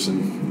neighbors,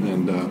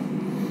 and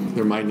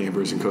they're my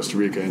neighbors in Costa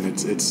Rica, and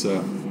it's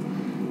I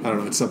don't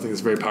know, it's something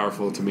that's very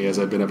powerful to me as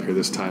I've been up here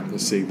this time, to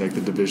see like the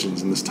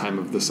divisions in this time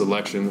of this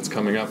election that's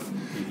coming up,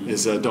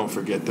 is don't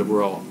forget that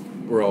we're all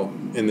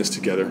in this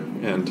together,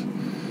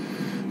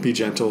 and be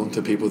gentle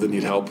to people that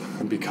need help,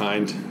 and be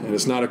kind, and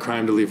it's not a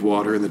crime to leave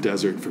water in the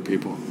desert for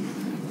people.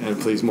 And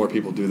please, more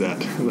people do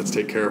that. Let's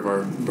take care of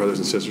our brothers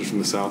and sisters from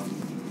the South.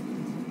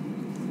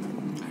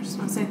 I just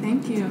want to say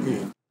thank you.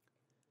 Yeah.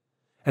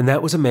 And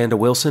that was Amanda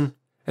Wilson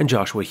and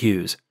Joshua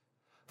Hughes.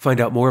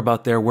 Find out more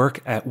about their work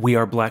at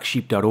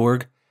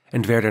weareblacksheep.org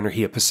and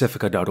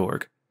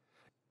VerdEnergiaPacifica.org.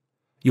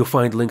 You'll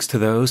find links to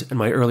those and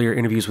my earlier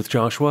interviews with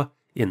Joshua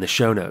in the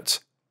show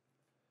notes.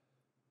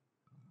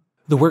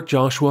 The work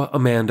Joshua,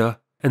 Amanda,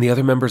 and the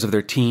other members of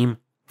their team,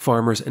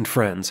 farmers, and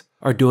friends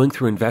are doing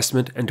through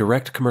investment and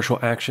direct commercial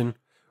action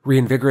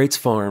reinvigorates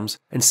farms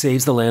and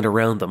saves the land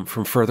around them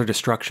from further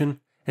destruction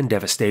and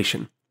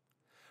devastation.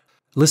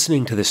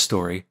 Listening to this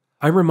story,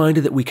 I'm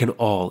reminded that we can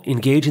all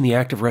engage in the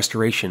act of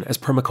restoration as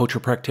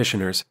permaculture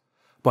practitioners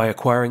by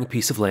acquiring a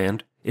piece of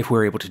land, if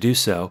we're able to do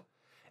so,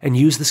 and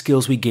use the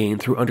skills we gain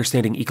through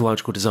understanding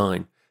ecological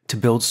design to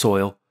build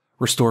soil,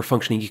 restore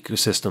functioning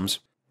ecosystems,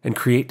 and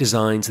create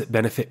designs that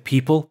benefit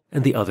people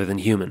and the other than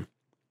human.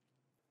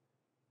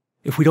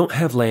 If we don't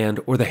have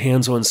land or the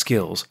hands-on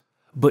skills,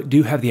 but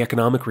do have the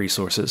economic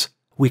resources,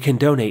 we can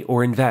donate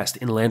or invest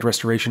in land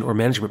restoration or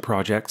management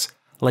projects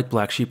like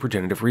Blacksheep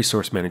Regenerative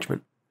Resource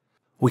Management.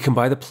 We can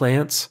buy the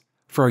plants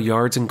for our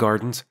yards and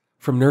gardens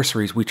from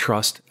nurseries we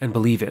trust and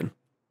believe in.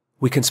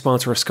 We can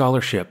sponsor a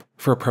scholarship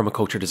for a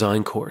permaculture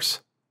design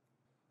course.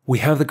 We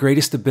have the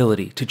greatest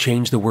ability to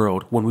change the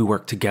world when we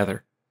work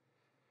together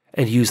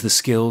and use the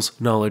skills,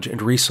 knowledge,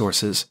 and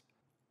resources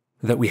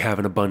that we have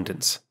in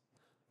abundance.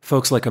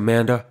 Folks like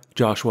Amanda,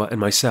 Joshua, and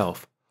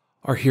myself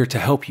are here to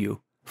help you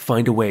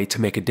find a way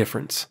to make a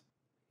difference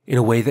in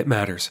a way that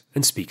matters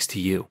and speaks to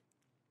you.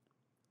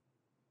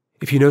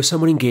 If you know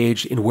someone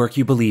engaged in work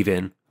you believe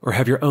in or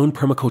have your own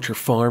permaculture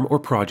farm or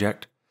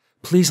project,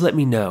 please let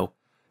me know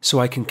so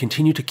I can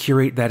continue to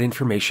curate that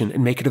information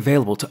and make it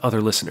available to other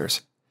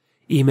listeners.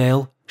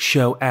 Email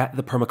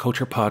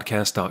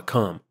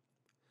show@thepermaculturepodcast.com.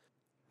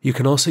 You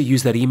can also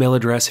use that email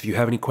address if you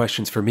have any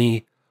questions for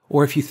me,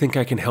 or if you think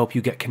I can help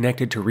you get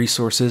connected to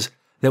resources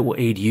that will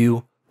aid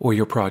you or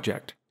your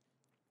project.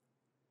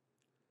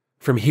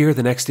 From here,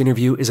 the next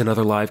interview is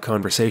another live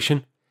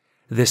conversation,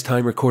 this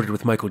time recorded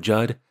with Michael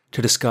Judd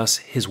to discuss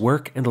his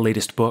work and the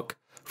latest book,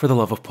 For the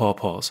Love of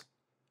Pawpaws,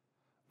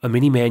 a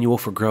mini manual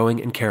for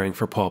growing and caring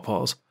for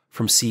pawpaws,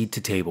 from seed to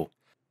table.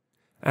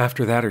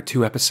 After that are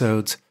 2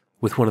 episodes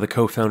with one of the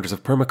co-founders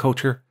of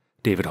Permaculture,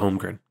 David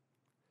Holmgren.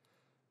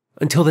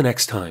 Until the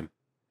next time,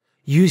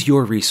 use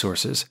your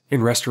resources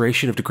in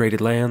restoration of degraded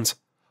lands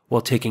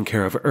while taking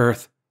care of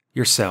Earth,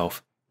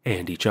 yourself,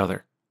 and each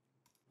other.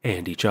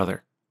 And each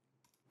other.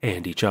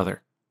 And each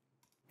other.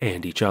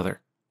 And each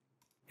other.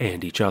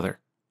 And each other.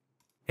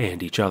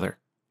 And each other.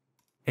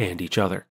 And each other.